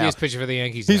Yankees now. He's pitching for the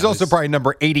Yankees He's now. also probably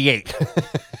number 88.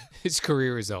 His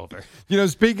career is over.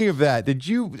 Speaking of that, did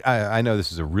you I know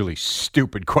this is a really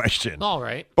stupid question. All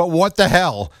right. But what the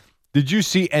hell? Did you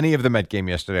see any of the Met game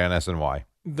yesterday on SNY?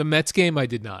 The Mets game, I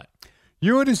did not.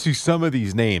 You had to see some of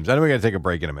these names. I know we got to take a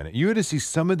break in a minute. You had to see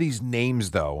some of these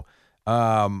names, though.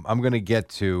 I'm going to get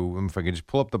to, if I can just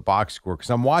pull up the box score, because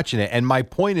I'm watching it. And my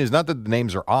point is not that the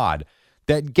names are odd,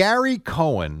 that Gary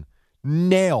Cohen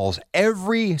nails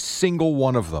every single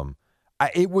one of them.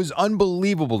 It was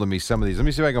unbelievable to me, some of these. Let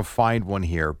me see if I can find one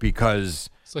here, because...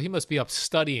 So he must be up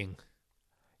studying.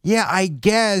 Yeah, I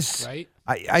guess. Right?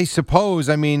 I suppose.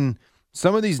 I mean,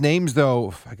 some of these names,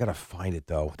 though, I got to find it,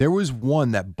 though. There was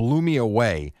one that blew me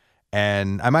away,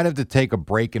 and I might have to take a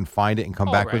break and find it and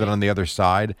come back with it on the other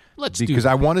side. Let's do because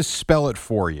that. I want to spell it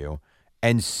for you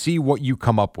and see what you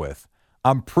come up with.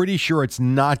 I'm pretty sure it's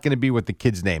not going to be what the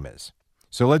kid's name is.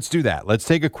 So let's do that. Let's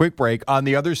take a quick break. On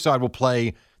the other side, we'll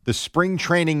play the spring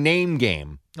training name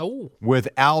game with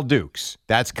Al Dukes.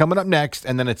 That's coming up next.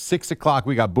 And then at 6 o'clock,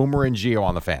 we got Boomer and Gio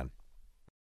on the Fan.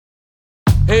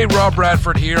 Hey, Rob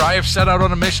Bradford here. I have set out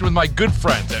on a mission with my good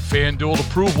friends at FanDuel to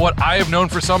prove what I have known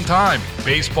for some time.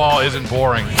 Baseball isn't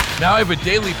boring. Now I have a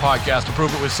daily podcast to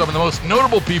prove it with some of the most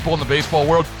notable people in the baseball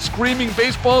world, screaming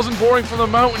baseball isn't boring from the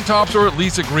mountaintops, or at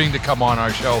least agreeing to come on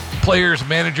our show. Players,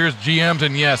 managers, GMs,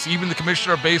 and yes, even the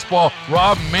commissioner of baseball,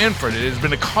 Rob Manfred. It has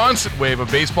been a constant wave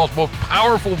of baseball's most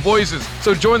powerful voices.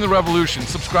 So join the revolution.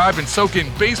 Subscribe and soak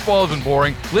in Baseball Isn't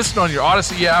Boring. Listen on your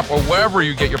Odyssey app or wherever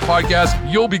you get your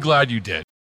podcasts. You'll be glad you did.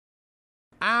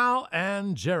 Al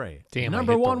and Jerry. Damn, I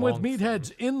Number hit the one with wrong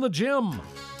meatheads in the gym.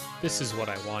 This is what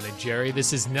I wanted, Jerry.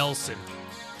 This is Nelson.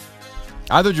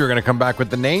 I thought you were going to come back with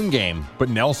the name game, but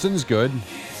Nelson's good.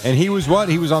 And he was what?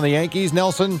 He was on the Yankees,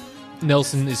 Nelson?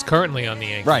 Nelson is currently on the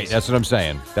Yankees. Right, that's what I'm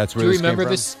saying. That's where Do you this came remember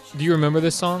from. this? Do you remember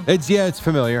this song? It's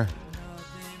familiar.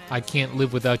 I can't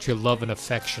live without your love and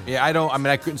affection. Yeah,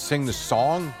 I couldn't sing the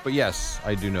song, but yes,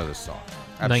 I do know this song.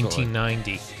 Absolutely.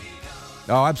 1990.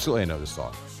 Oh, absolutely I know this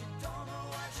song.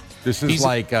 This is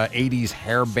like 80s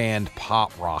hair band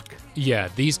pop rock. Yeah,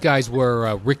 these guys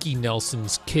were Ricky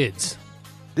Nelson's kids.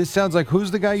 This sounds like,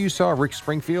 who's the guy you saw? Rick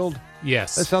Springfield?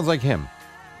 Yes. That sounds like him.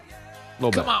 A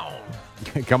little Come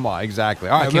bit. on. Come on, exactly.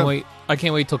 All right, I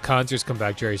can't wait till concerts come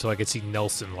back, Jerry, so I can see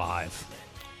Nelson live.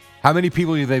 How many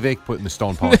people do they put in the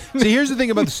Stone Pony? See, here's the thing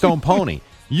about the Stone Pony.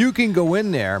 You can go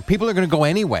in there. People are going to go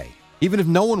anyway, even if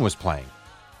no one was playing.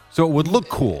 So it would look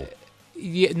cool.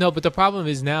 Yeah, no, but the problem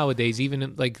is nowadays,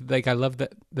 even like I love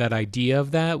that idea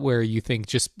of that, where you think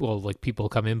like people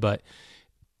come in, but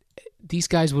these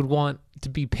guys would want to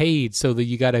be paid, so that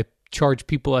you got to charge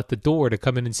people at the door to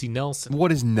come in and see Nelson.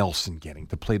 What is Nelson getting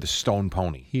to play the Stone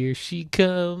Pony? Here she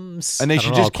comes. And they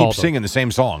should just keep singing the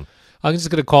same song. I'm just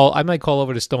going to call. I might call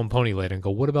over to Stone Pony later and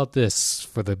go, what about this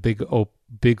for the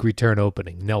big return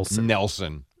opening?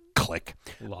 Nelson. Click.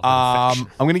 I'm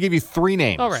going to give you 3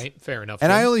 names. All right. Fair enough.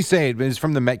 And I only say it is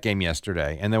from the Met game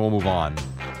yesterday, and then we'll move on.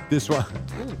 This one.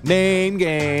 Name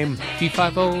game.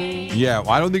 T50. Yeah,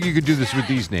 well, I don't think you could do this with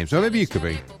these names. Well, maybe you could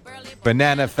be.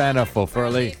 Banana, Fana,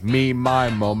 Fulfurly, Me,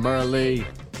 My, Mo, Merly,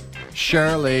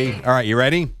 Shirley. All right, you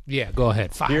ready? Yeah, go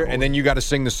ahead. Here, and then you got to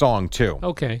sing the song, too.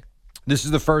 Okay. This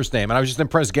is the first name, and I was just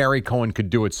impressed Gary Cohen could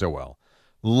do it so well.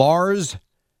 Lars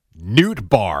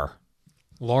Newtbar.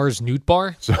 Lars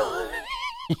Newtbar?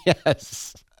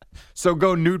 Yes. So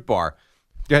go Newtbar.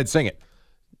 Go ahead, sing it.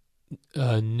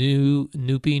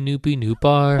 Noopy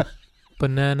bar.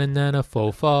 Banana nana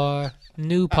fofar.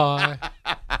 New par.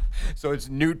 So it's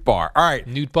Newtbar. All right.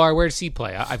 Newtbar, where does he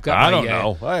play? I've got I don't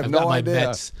know. I have no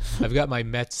idea. I've got my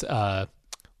Mets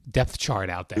depth chart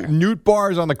out there.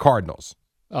 Newtbar is on the Cardinals.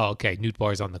 Oh, okay.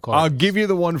 Newtbar is on the Cardinals. I'll give you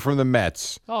the one from the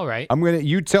Mets. All right.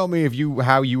 You tell me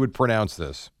how you would pronounce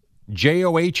this.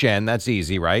 John, that's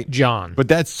easy, right? John. But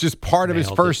that's just part of his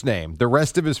first name. The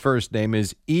rest of his first name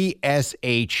is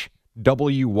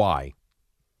Eshwy.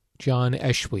 John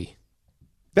Eshwy.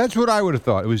 That's what I would have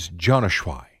thought. It was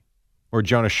Jonashwy. Or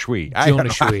Jonashwy.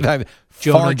 Jonashwy.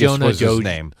 Fargus was his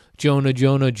name. Jonah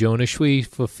Shwee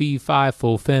for fee fi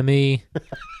for femi.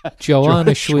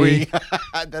 Joanna Shwee.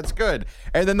 That's good.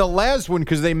 And then the last one,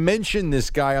 because they mentioned this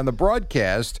guy on the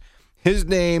broadcast, his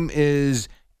name is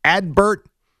Adbert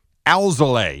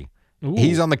Alzolay.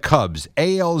 He's on the Cubs.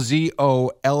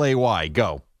 Alzolay.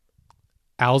 Go.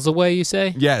 Alzaway, you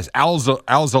say? Yes,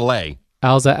 Alzolay.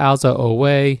 Alza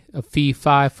away, a fee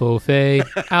fi fo fe,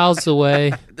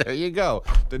 Alzaway. There you go.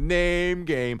 The name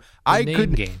game.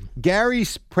 Game. Gary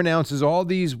pronounces all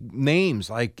these names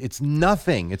like it's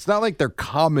nothing. It's not like they're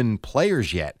common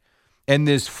players yet. And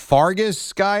this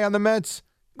Fargus guy on the Mets,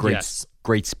 great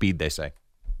speed, they say.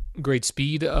 Great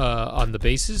speed on the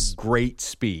bases? Great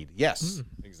speed. Yes,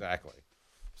 exactly.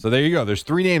 So there you go. There's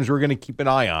 3 names we're going to keep an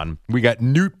eye on. We got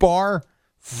Newtbar,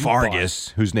 Fargus,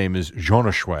 whose name is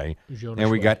Jonashwe,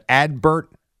 and we got Adbert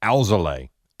Alzolay.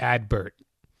 Adbert.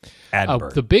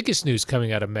 The biggest news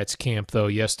coming out of Mets camp, though,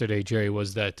 yesterday, Jerry,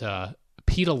 was that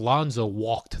Pete Alonso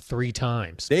walked 3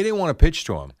 times. They didn't want to pitch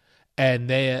to him. And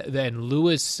then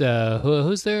Luis,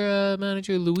 who's their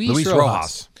manager? Luis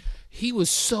Rojas. He was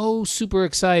so super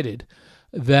excited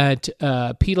that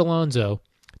Pete Alonso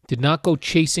did not go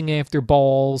chasing after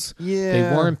balls. Yeah. They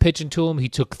weren't pitching to him. He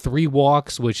took 3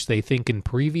 walks, which they think in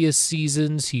previous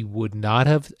seasons he would not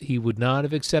have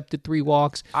accepted 3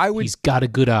 walks. He's got a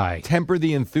good eye. Temper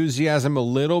the enthusiasm a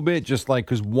little bit, just like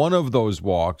because one of those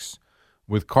walks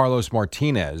with Carlos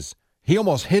Martinez, he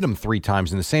almost hit him 3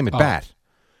 times in the same at bat.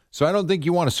 So I don't think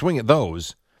you want to swing at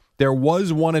those. There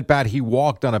was one at bat he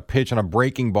walked on a pitch on a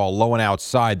breaking ball low and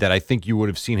outside that I think you would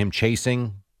have seen him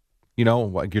chasing. You know,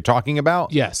 like you're talking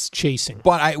about? Yes, chasing.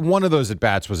 But one of those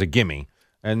at-bats was a gimme.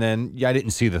 And then, I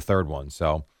didn't see the third one.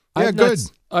 So, good.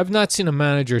 I've not seen a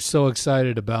manager so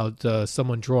excited about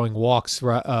someone drawing walks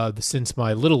since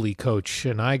my Little League coach,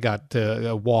 and I got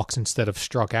walks instead of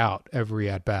struck out every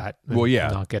at-bat. Well, yeah.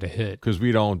 Not get a hit. Because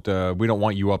we don't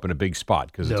want you up in a big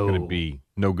spot because it's going to be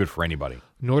no good for anybody.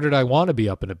 Nor did I want to be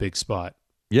up in a big spot.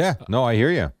 Yeah, no, I hear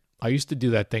you. I used to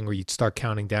do that thing where you'd start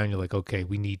counting down. You're like, okay,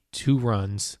 we need 2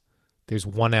 runs. There's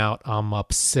 1 out. I'm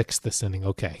up 6 this inning.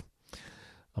 Okay.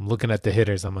 I'm looking at the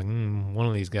hitters. I'm like, one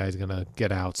of these guys going to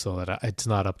get out so that it's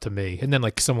not up to me. And then,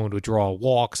 like, someone would draw a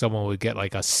walk. Someone would get,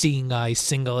 like, a seeing eye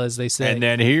single, as they say. And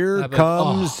then here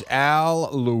comes Al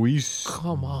Luis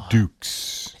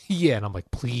Dukes. Yeah, and I'm like,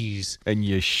 please. And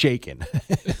you're shaking.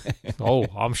 Oh,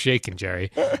 I'm shaking, Jerry.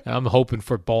 I'm hoping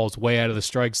for balls way out of the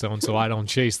strike zone so I don't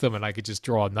chase them and I could just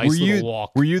draw a nice little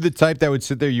walk. Were you the type that would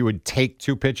sit there, you would take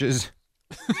 2 pitches?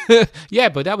 Yeah,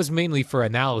 but that was mainly for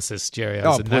analysis, Jerry. I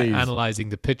was analyzing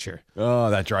the pitcher. Oh,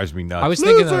 that drives me nuts. I was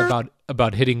thinking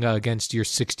about hitting against your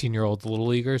 16-year-old little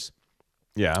leaguers.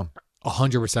 Yeah.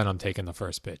 100% I'm taking the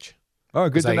first pitch. Oh,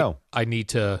 good to know. I need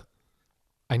to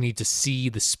see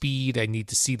the speed. I need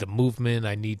to see the movement.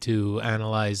 I need to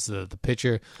analyze the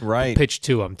pitcher. Right. Pitch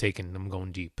 2, I'm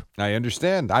going deep. I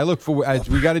understand. I look for.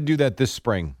 We got to do that this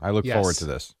spring. I look forward to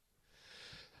this.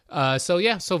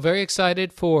 So very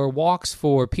excited for walks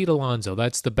for Pete Alonso.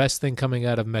 That's the best thing coming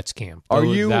out of Mets camp.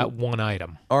 That one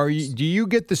item? Do you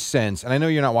get the sense? And I know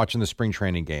you're not watching the spring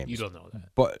training games. You don't know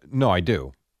that, but no, I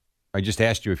do. I just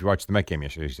asked you if you watched the Met game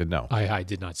yesterday. You said no. I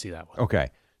did not see that one. Okay.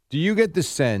 Do you get the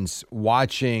sense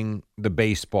watching the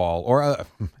baseball, or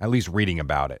at least reading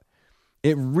about it?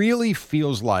 It really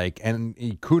feels like,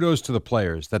 and kudos to the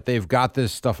players, that they've got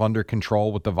this stuff under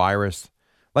control with the virus.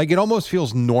 Like, it almost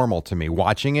feels normal to me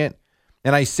watching it.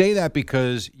 And I say that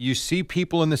because you see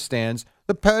people in the stands.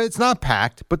 It's not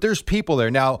packed, but there's people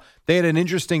there. Now, they had an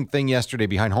interesting thing yesterday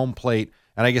behind home plate,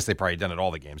 and I guess they probably done it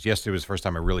all the games. Yesterday was the first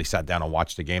time I really sat down and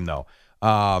watched a game, though.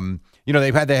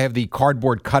 They have the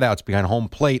cardboard cutouts behind home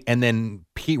plate, and then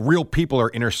real people are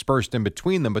interspersed in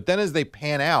between them. But then as they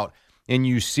pan out and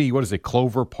you see, what is it,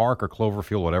 Clover Park or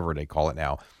Cloverfield, whatever they call it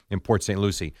now, in Port St.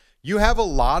 Lucie, you have a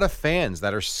lot of fans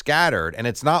that are scattered, and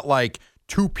it's not like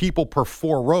 2 people per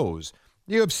 4 rows.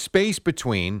 You have space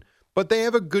between, but they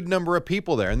have a good number of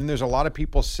people there. And then there's a lot of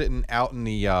people sitting out in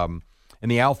the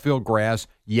outfield grass.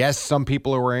 Yes, some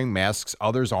people are wearing masks.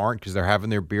 Others aren't because they're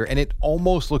having their beer. And it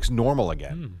almost looks normal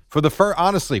again.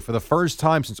 Honestly, for the first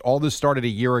time since all this started a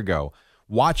year ago,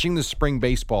 watching the spring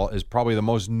baseball is probably the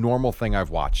most normal thing I've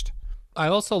watched. I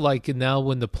also like it now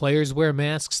when the players wear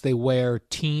masks, they wear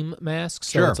team masks.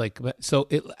 So Sure. It's like, so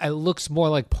it looks more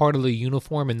like part of the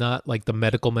uniform and not like the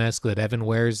medical mask that Evan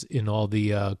wears in all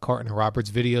the Carton and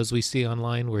Roberts videos we see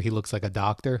online where he looks like a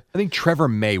doctor. I think Trevor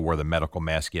May wore the medical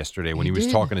mask yesterday when he was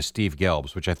talking to Steve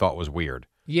Gelbs, which I thought was weird.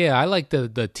 Yeah, I like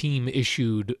the team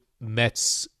issued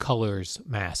Mets colors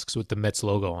masks with the Mets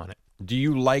logo on it. Do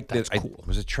you like That's that? cool.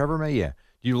 Was it Trevor May? Yeah.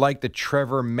 Do you like that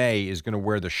Trevor May is going to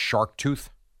wear the shark tooth?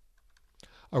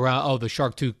 The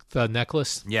shark tooth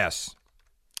necklace? Yes.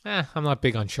 I'm not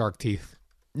big on shark teeth.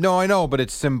 No, I know, but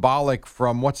it's symbolic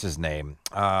from, what's his name?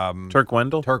 Turk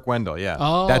Wendell? Turk Wendell, yeah.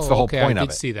 Oh, that's the whole okay, point I of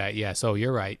did it. see that, yeah, so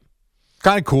you're right.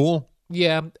 Kind of cool.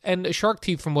 Yeah, and shark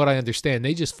teeth, from what I understand,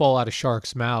 they just fall out of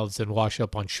sharks' mouths and wash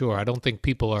up on shore. I don't think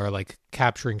people are like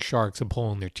capturing sharks and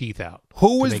pulling their teeth out.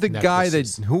 Who was the guy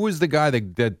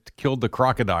that killed the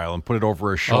crocodile and put it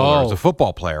over his shoulder? It was a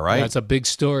football player, right? That's a big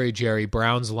story, Jerry.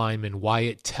 Browns lineman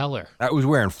Wyatt Teller. That was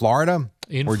where, in Florida?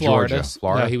 In or Florida. Georgia?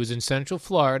 Florida. No, he was in Central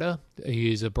Florida.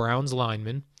 He's a Browns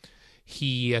lineman.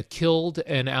 He killed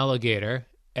an alligator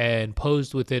and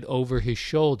posed with it over his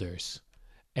shoulders.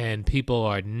 And people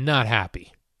are not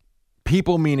happy.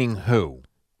 People meaning who?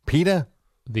 PETA?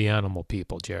 The animal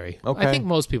people, Jerry. Okay. I think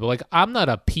most people, like, I'm not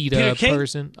a PETA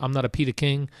person. I'm not a PETA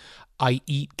king. I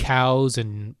eat cows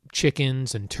and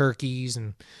chickens and turkeys,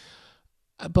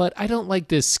 but I don't like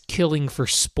this killing for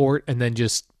sport and then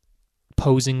just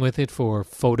posing with it for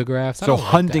photographs. So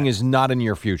hunting is not in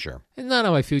your future? It's not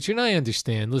in my future, and I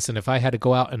understand. Listen, if I had to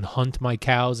go out and hunt my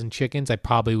cows and chickens, I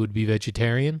probably would be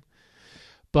vegetarian.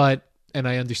 And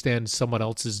I understand someone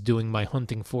else is doing my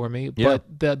hunting for me. Yeah.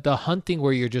 But the hunting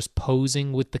where you're just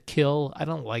posing with the kill, I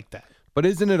don't like that. But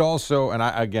isn't it also, and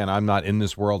I'm not in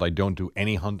this world, I don't do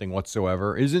any hunting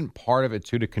whatsoever, isn't part of it,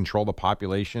 too, to control the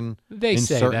population in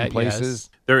certain places?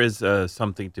 Yes. There is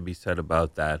something to be said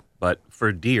about that, but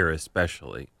for deer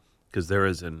especially, because there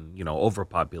is an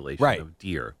overpopulation of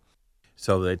deer.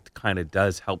 So it kind of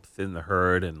does help thin the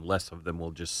herd, and less of them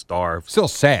will just starve. Still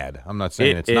sad. I'm not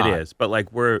saying it's not. It is, but like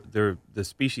they're the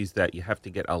species that you have to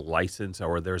get a license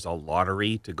or there's a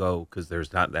lottery to go because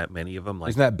there's not that many of them. Like,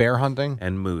 isn't that bear hunting?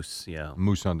 And moose, yeah.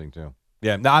 Moose hunting, too.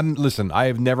 Yeah, listen, I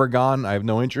have never gone. I have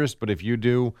no interest, but if you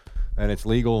do and it's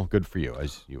legal, good for you,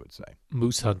 as you would say.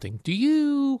 Moose hunting. Do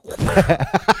you?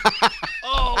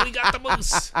 Oh, we got the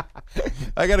moose.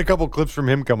 I got a couple clips from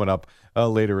him coming up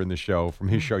later in the show, from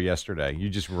his show yesterday. You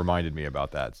just reminded me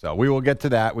about that. So we will get to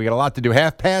that. We got a lot to do.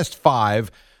 5:30.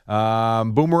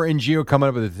 Boomer and Gio coming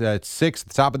up at 6 at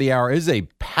the top of the hour. It is a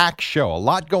packed show. A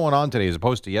lot going on today as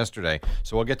opposed to yesterday.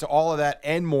 So we'll get to all of that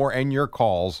and more and your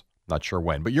calls. Not sure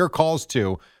when, but your calls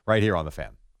too right here on The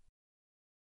Fan.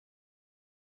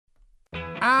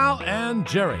 Al and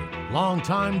Jerry,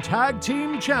 longtime tag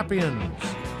team champions.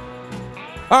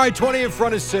 All right, 20 in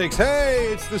front of 6. Hey,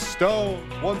 it's the Stones.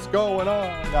 What's going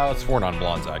on? No, it's 4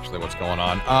 non-blondes, actually. What's going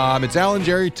on? It's Al and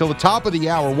Jerry till the top of the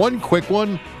hour. One quick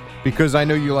one, because I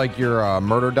know you like your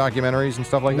murder documentaries and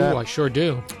stuff like that. Ooh, I sure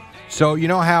do. So you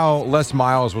know how Les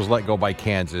Miles was let go by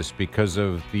Kansas because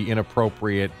of the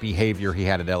inappropriate behavior he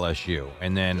had at LSU.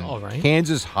 And then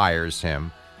Kansas hires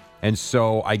him. And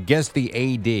so I guess the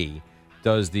AD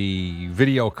does the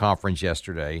video conference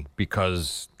yesterday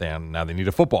because now they need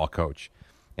a football coach.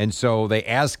 And so they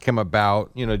ask him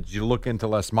about, did you look into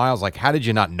Les Miles? Like, how did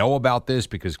you not know about this?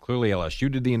 Because clearly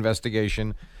LSU did the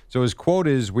investigation. So his quote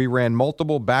is, "We ran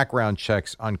multiple background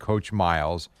checks on Coach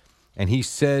Miles." And he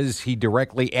says he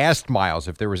directly asked Miles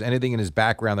if there was anything in his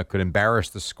background that could embarrass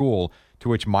the school, to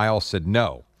which Miles said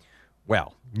no.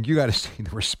 Well, you got to see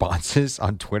the responses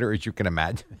on Twitter, as you can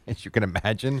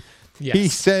imagine. Yes. He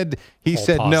said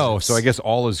no, so I guess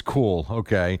all is cool.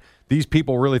 Okay. These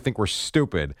people really think we're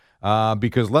stupid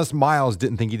because Les Miles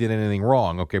didn't think he did anything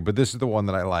wrong. Okay, but this is the one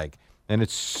that I like. And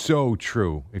it's so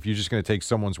true if you're just going to take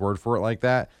someone's word for it like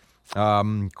that.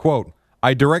 Quote,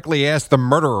 "I directly asked the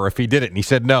murderer if he did it, and he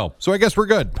said no. So I guess we're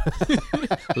good."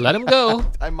 Let him go.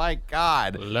 My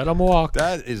God. Let him walk.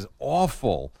 That is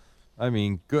awful. I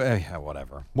mean, good,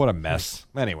 whatever. What a mess.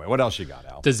 Anyway, what else you got,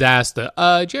 Al? Disaster.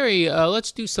 Jerry,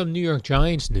 let's do some New York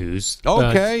Giants news.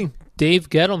 Okay. Dave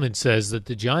Gettleman says that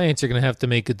the Giants are going to have to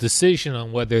make a decision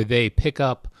on whether they pick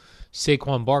up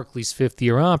Saquon Barkley's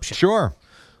fifth-year option. Sure.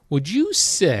 Would you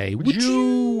say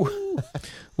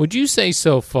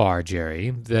so far,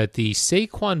 Jerry, that the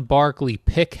Saquon Barkley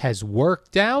pick has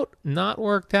worked out, not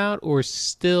worked out, or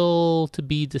still to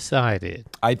be decided?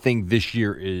 I think this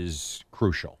year is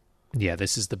crucial. Yeah,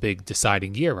 this is the big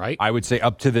deciding year, right? I would say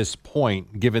up to this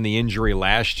point, given the injury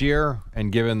last year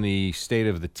and given the state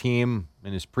of the team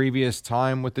in his previous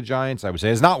time with the Giants, I would say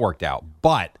it has not worked out.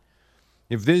 But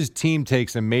if this team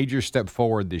takes a major step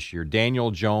forward this year,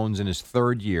 Daniel Jones in his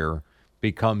third year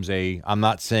becomes I'm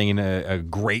not saying a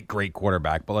great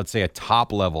quarterback, but let's say a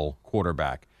top-level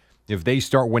quarterback. If they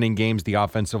start winning games, the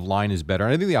offensive line is better.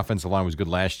 And I think the offensive line was good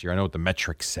last year. I know what the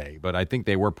metrics say, but I think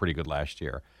they were pretty good last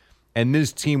year. And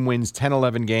this team wins 10,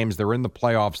 11 games. They're in the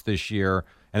playoffs this year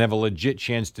and have a legit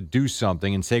chance to do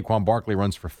something. And Saquon Barkley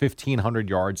runs for 1,500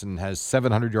 yards and has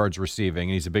 700 yards receiving,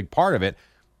 and he's a big part of it.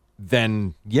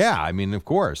 Then, yeah, I mean, of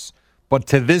course. But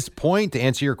to this point, to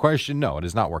answer your question, no, it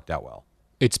has not worked out well.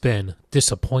 It's been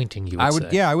disappointing, you would say.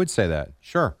 Yeah, I would say that.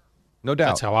 Sure. No doubt.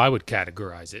 That's how I would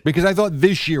categorize it. Because I thought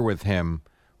this year with him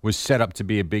was set up to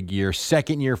be a big year.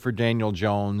 Second year for Daniel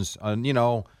Jones.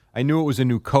 I knew it was a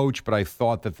new coach, but I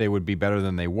thought that they would be better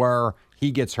than they were.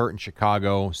 He gets hurt in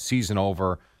Chicago, season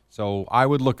over. So I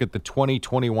would look at the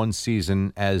 2021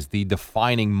 season as the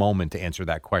defining moment to answer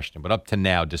that question. But up to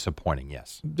now, disappointing,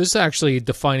 yes. This is actually a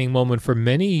defining moment for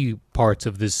many parts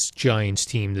of this Giants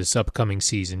team this upcoming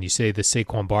season. You say the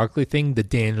Saquon Barkley thing, the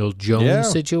Daniel Jones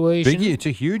situation. It's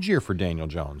a huge year for Daniel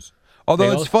Jones.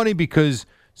 Although it's funny because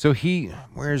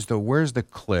where's the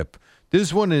clip?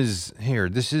 This one is here.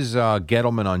 This is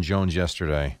Gettleman on Jones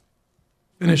yesterday.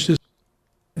 The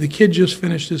kid just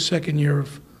finished his second year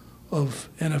of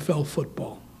NFL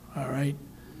football, all right?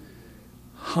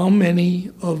 How many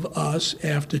of us,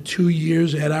 after 2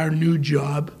 years at our new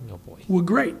job, were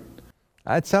great?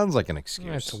 That sounds like an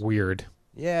excuse. That's weird.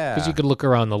 Yeah. Because you could look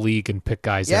around the league and pick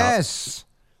guys out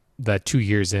that 2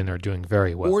 years in are doing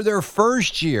very well. Or their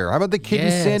first year. How about the kid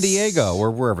in San Diego or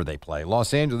wherever they play?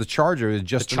 Los Angeles, the Chargers,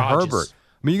 Justin Herbert.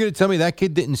 I mean, you're going to tell me that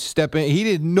kid didn't step in.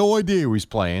 He had no idea who he was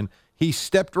playing. He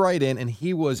stepped right in, and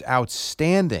he was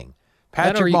outstanding.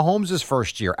 Patrick Mahomes'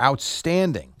 first year,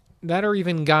 outstanding. That or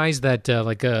even guys that,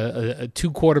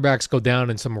 two quarterbacks go down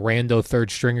and some rando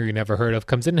third stringer you never heard of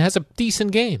comes in and has a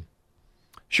decent game.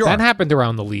 Sure. That happened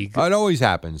around the league. It always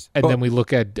happens. And then we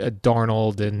look at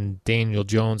Darnold and Daniel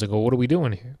Jones and go, what are we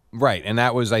doing here? Right, and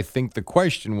that was, I think the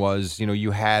question was, I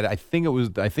think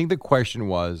the question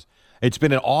was, it's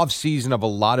been an off-season of a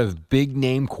lot of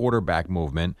big-name quarterback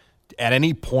movement. At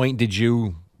any point did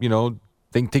you,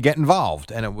 think to get involved?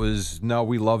 And it was, no,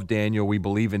 we love Daniel. We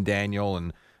believe in Daniel.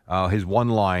 And his one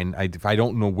line, I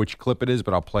don't know which clip it is,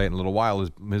 but I'll play it in a little while.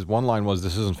 His one line was,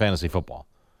 "This isn't fantasy football."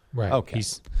 Right. Okay.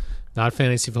 He's not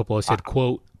fantasy football. He said,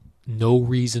 quote, no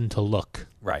reason to look.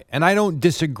 Right. And I don't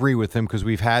disagree with him because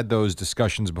we've had those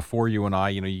discussions before, you and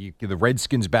I. The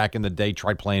Redskins back in the day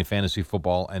tried playing fantasy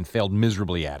football and failed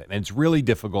miserably at it. And it's really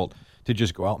difficult to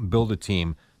just go out and build a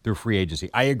team through free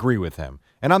agency. I agree with him.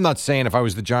 And I'm not saying if I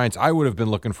was the Giants, I would have been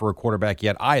looking for a quarterback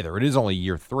yet either. It is only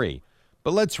year 3.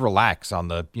 But let's relax on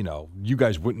the, you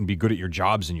guys wouldn't be good at your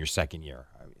jobs in your second year.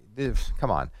 Come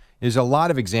on. There's a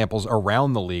lot of examples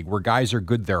around the league where guys are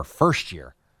good their first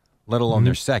year, let alone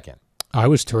their second. I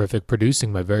was terrific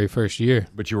producing my very first year.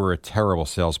 But you were a terrible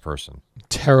salesperson.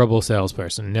 Terrible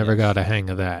salesperson. Never got a hang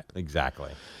of that.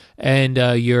 Exactly. And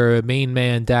your main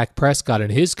man, Dak Prescott,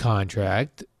 in his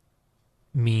contract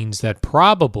means that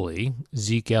probably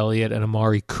Zeke Elliott and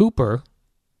Amari Cooper,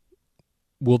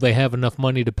 will they have enough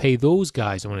money to pay those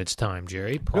guys when it's time,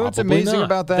 Jerry? Probably what's amazing not.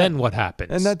 about that? Then what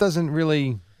happens? And that doesn't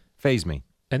really faze me.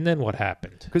 And then what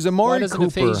happened? Because Amari Why doesn't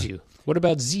Cooper, it faze you? What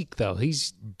about Zeke, though?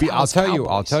 I'll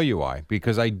tell you why.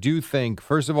 Because I do think,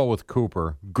 first of all, with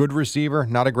Cooper, good receiver,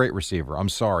 not a great receiver. I'm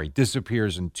sorry.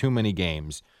 Disappears in too many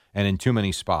games and in too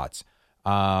many spots.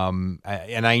 And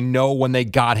I know when they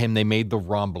got him, they made the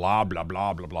run, blah, blah,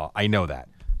 blah, blah, blah. I know that.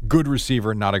 Good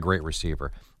receiver, not a great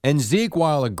receiver. And Zeke,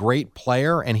 while a great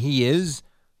player, and he is,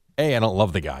 A, I don't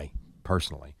love the guy,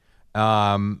 personally.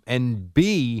 And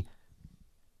B,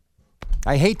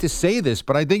 I hate to say this,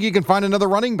 but I think you can find another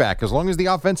running back as long as the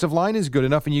offensive line is good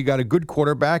enough and you got a good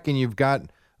quarterback and you've got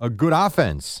a good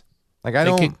offense.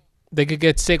 They could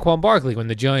get Saquon Barkley when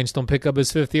the Giants don't pick up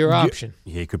his fifth-year option.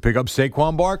 He could pick up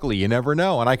Saquon Barkley. You never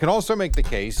know. And I can also make the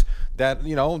case that,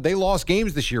 they lost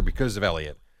games this year because of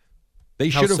Elliott.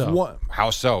 They should have won. How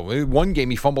so? One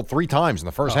game he fumbled 3 times in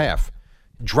the first half.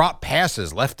 Dropped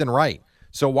passes left and right.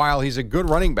 So while he's a good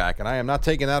running back, and I am not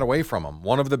taking that away from him,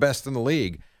 one of the best in the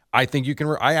league, I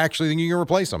actually think you can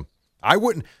replace him. I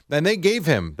wouldn't. And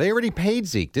they already paid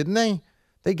Zeke, didn't they?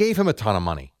 They gave him a ton of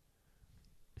money.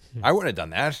 I wouldn't have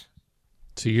done that.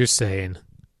 So you're saying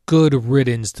good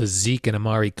riddance to Zeke and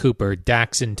Amari Cooper.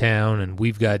 Dak's in town, and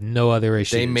we've got no other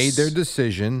issues. They made their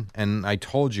decision, and I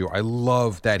told you, I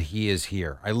love that he is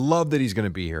here. I love that he's going to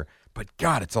be here. But,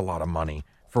 God, it's a lot of money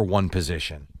for one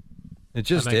position. It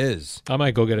just is. I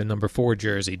might go get a number 4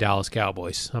 jersey, Dallas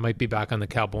Cowboys. I might be back on the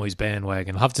Cowboys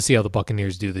bandwagon. I'll have to see how the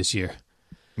Buccaneers do this year.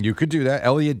 You could do that.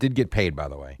 Elliott did get paid, by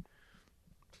the way.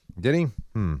 Did he?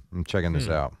 I'm checking this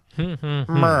out.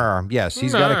 Yes,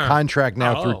 he's got a contract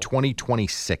now through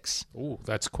 2026. Ooh,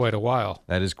 that's quite a while.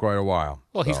 That is quite a while.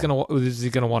 Well, is he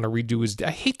gonna want to redo his?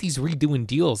 I hate these redoing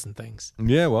deals and things.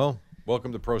 Yeah, well,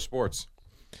 welcome to pro sports.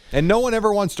 And no one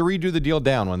ever wants to redo the deal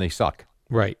down when they suck.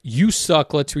 Right. You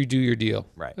suck. Let's redo your deal.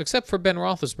 Right. Except for Ben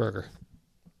Roethlisberger.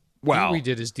 Well, he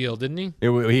redid his deal, didn't he?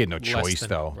 He had no choice,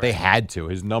 though. Right. They had to.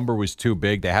 His number was too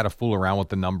big. They had to fool around with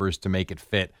the numbers to make it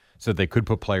fit so they could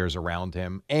put players around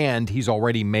him. And he's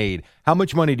already made. How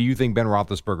much money do you think Ben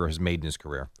Roethlisberger has made in his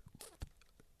career?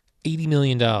 $80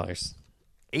 million. No,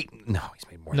 he's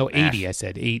made more. No, than 80. That. I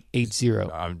said 80.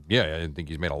 Yeah, I think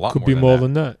he's made a lot. Could be more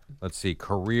than that. Let's see,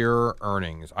 career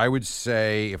earnings. I would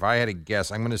say, if I had to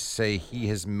guess, I'm going to say he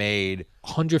has made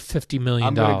 $150 million.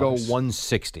 I'm going to go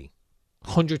 160.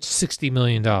 $160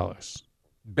 million.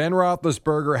 Ben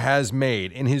Roethlisberger has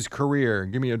made in his career.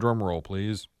 Give me a drum roll,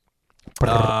 please.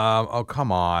 Oh,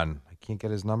 come on. I can't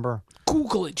get his number.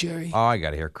 Google it, Jerry. Oh, I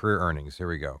got it here. Career earnings. Here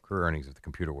we go. Career earnings, if the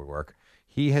computer would work.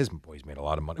 He's made a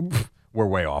lot of money. We're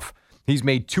way off. He's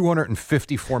made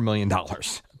 $254 million.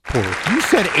 You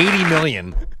said $80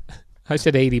 million. I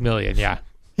said $80 million, yeah.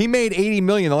 He made $80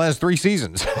 million the last 3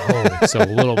 seasons. So a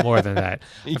little more than that.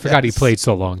 I forgot he played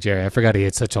so long, Jerry. I forgot he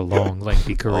had such a long,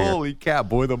 lengthy career. Holy cow.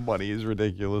 Boy, the money is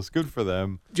ridiculous. Good for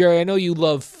them. Jerry, I know you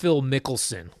love Phil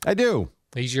Mickelson. I do.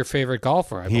 He's your favorite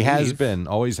golfer, I believe. He has been.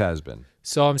 Always has been.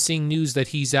 So I'm seeing news that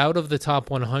he's out of the top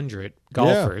 100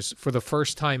 golfers for the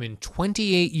first time in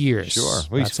 28 years. Sure.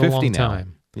 Well, That's he's 50 a long now.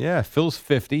 time. Yeah, Phil's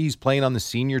 50. He's playing on the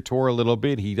senior tour a little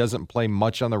bit. He doesn't play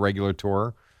much on the regular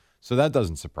tour. So that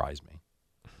doesn't surprise me.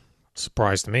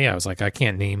 Surprised me. I was like, I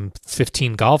can't name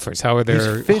 15 golfers. How are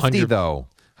there He's 50 100 though?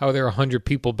 How are there 100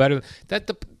 people better?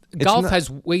 Golf has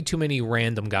way too many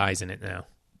random guys in it now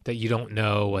that you don't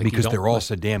know. Like, because they're all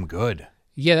so damn good.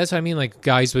 Yeah, that's what I mean. Like,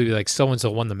 guys would be like,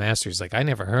 so-and-so won the Masters. Like, I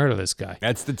never heard of this guy.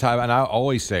 That's the time, and I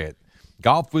always say it.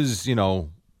 Golf was,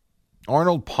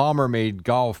 Arnold Palmer made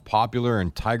golf popular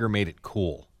and Tiger made it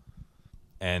cool.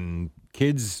 And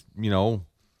kids,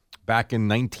 back in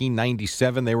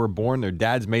 1997, they were born. Their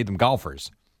dads made them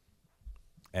golfers.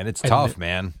 And it's tough,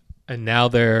 man. And now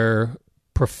they're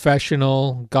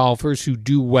professional golfers who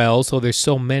do well. So there's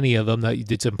so many of them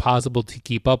that it's impossible to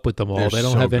keep up with them all. They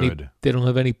don't have any. They don't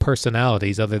have any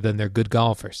personalities other than they're good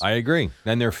golfers. I agree.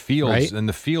 And their fields right? and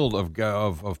the field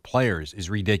of players is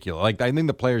ridiculous. Like I think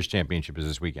the Players Championship is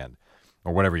this weekend,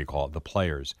 or whatever you call it. The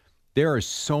Players. There are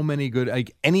so many good.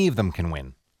 Like any of them can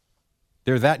win.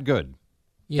 They're that good.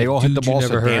 Yeah, they all hit the ball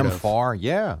so damn far.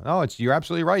 Yeah, no, you're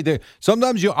absolutely right.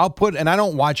 Sometimes I'll put, and I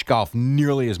don't watch golf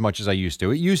nearly as much as I used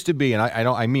to. It used to be, and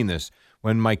I mean this,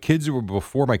 when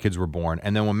before my kids were born,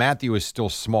 and then when Matthew was still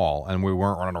small, and we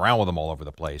weren't running around with him all over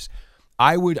the place.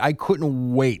 I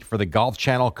couldn't wait for the Golf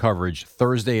Channel coverage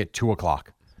Thursday at 2:00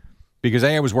 because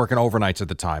I was working overnights at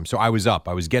the time, so I was up.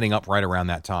 I was getting up right around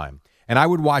that time, and I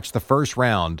would watch the first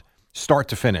round. Start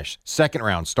to finish, second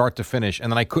round, start to finish,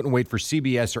 and then I couldn't wait for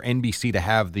CBS or NBC to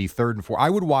have the third and fourth. I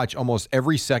would watch almost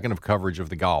every second of coverage of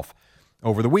the golf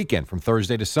over the weekend from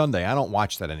Thursday to Sunday. I don't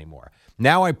watch that anymore.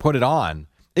 Now I put it on.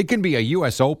 It can be a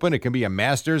U.S. Open. It can be a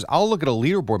Masters. I'll look at a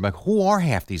leaderboard and be like, who are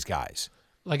half these guys?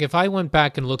 Like if I went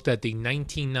back and looked at the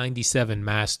 1997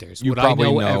 Masters, would I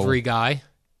know every guy?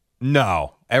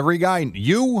 No. Every guy?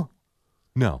 You?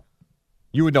 No.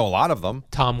 You would know a lot of them.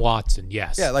 Tom Watson,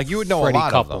 yes. Yeah, like you would know Freddie a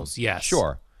lot Couples, of them. yes.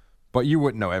 Sure. But you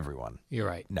wouldn't know everyone. You're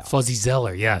right. No. Fuzzy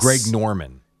Zeller, yes. Greg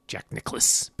Norman. Jack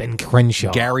Nicklaus. Ben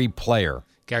Crenshaw. Gary Player.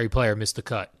 Gary Player missed the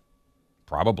cut.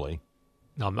 Probably.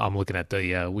 No, I'm looking at the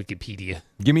Wikipedia.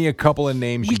 Give me a couple of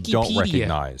names you don't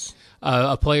recognize.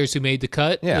 Players who made the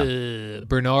cut? Yeah.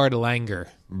 Bernard Langer.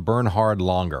 Bernhard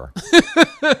Longer.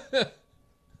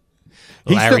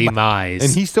 Larry Mize.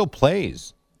 And he still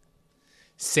plays.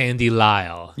 Sandy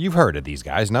Lyle. You've heard of these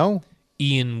guys, no?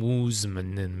 Ian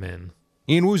Woosnam.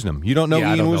 Ian Woosnam. You don't know Ian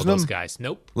Woosnam? I don't know those guys.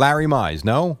 Nope. Larry Mize,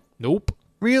 no? Nope.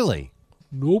 Really?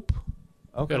 Nope.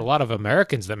 Okay. Got a lot of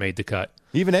Americans that made the cut.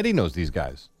 Even Eddie knows these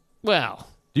guys. Well.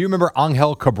 Do you remember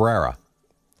Angel Cabrera?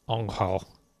 Angel.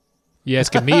 You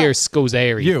asking me or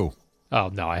Scozzari? You. Oh,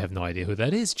 no, I have no idea who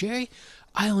that is, Jerry.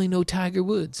 I only know Tiger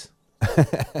Woods.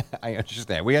 I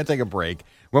understand. We got to take a break.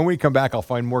 When we come back, I'll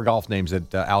find more golf names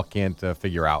that Al can't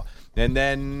figure out. And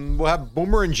then we'll have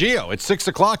Boomer and Gio. It's 6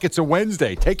 o'clock. It's a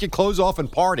Wednesday. Take your clothes off and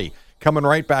party. Coming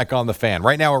right back on The Fan.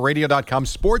 Right now at radio.com.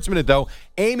 Sports Minute, though.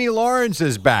 Amy Lawrence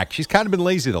is back. She's kind of been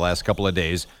lazy the last couple of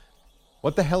days.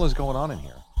 What the hell is going on in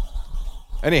here?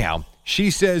 Anyhow, she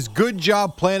says, good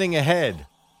job planning ahead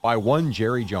by one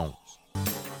Jerry Jones.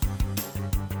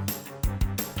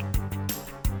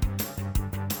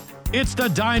 It's the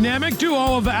dynamic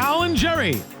duo of Al and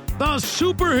Jerry, the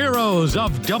superheroes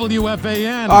of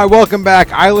WFAN. All right, welcome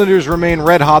back. Islanders remain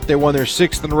red hot. They won their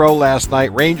 6th in a row last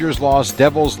night. Rangers lost.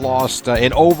 Devils lost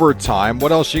in overtime.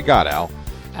 What else you got, Al?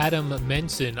 Adam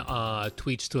Menson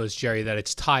tweets to us, Jerry, that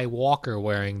it's Ty Walker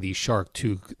wearing the shark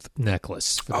tooth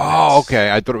necklace. For the Mets.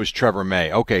 Okay. I thought it was Trevor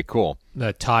May. Okay, cool.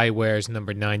 Ty wears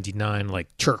number 99 like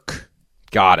Chirk.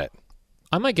 Got it.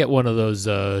 I might get one of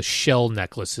those shell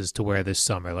necklaces to wear this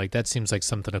summer. Like that seems like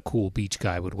something a cool beach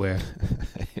guy would wear.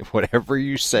 Whatever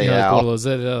you say, like Al. one of those,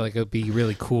 like it'd be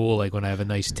really cool. Like when I have a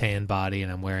nice tan body and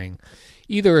I'm wearing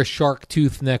either a shark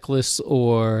tooth necklace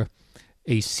or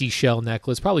a seashell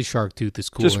necklace. Probably shark tooth is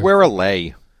cooler. Just wear a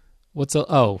lei. What's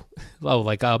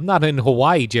like I'm not in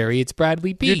Hawaii, Jerry. It's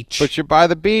Bradley Beach. But you're by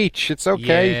the beach. It's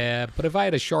okay. Yeah, but if I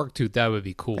had a shark tooth, that would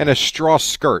be cool. And a straw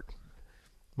skirt.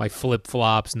 My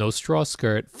flip-flops, no straw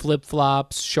skirt,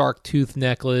 flip-flops, shark tooth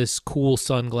necklace, cool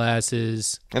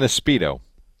sunglasses. And a Speedo.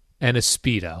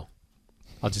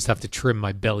 I'll just have to trim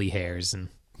my belly hairs and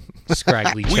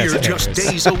scraggly chest hairs. We're just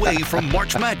days away from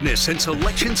March Madness and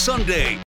Selection Sunday.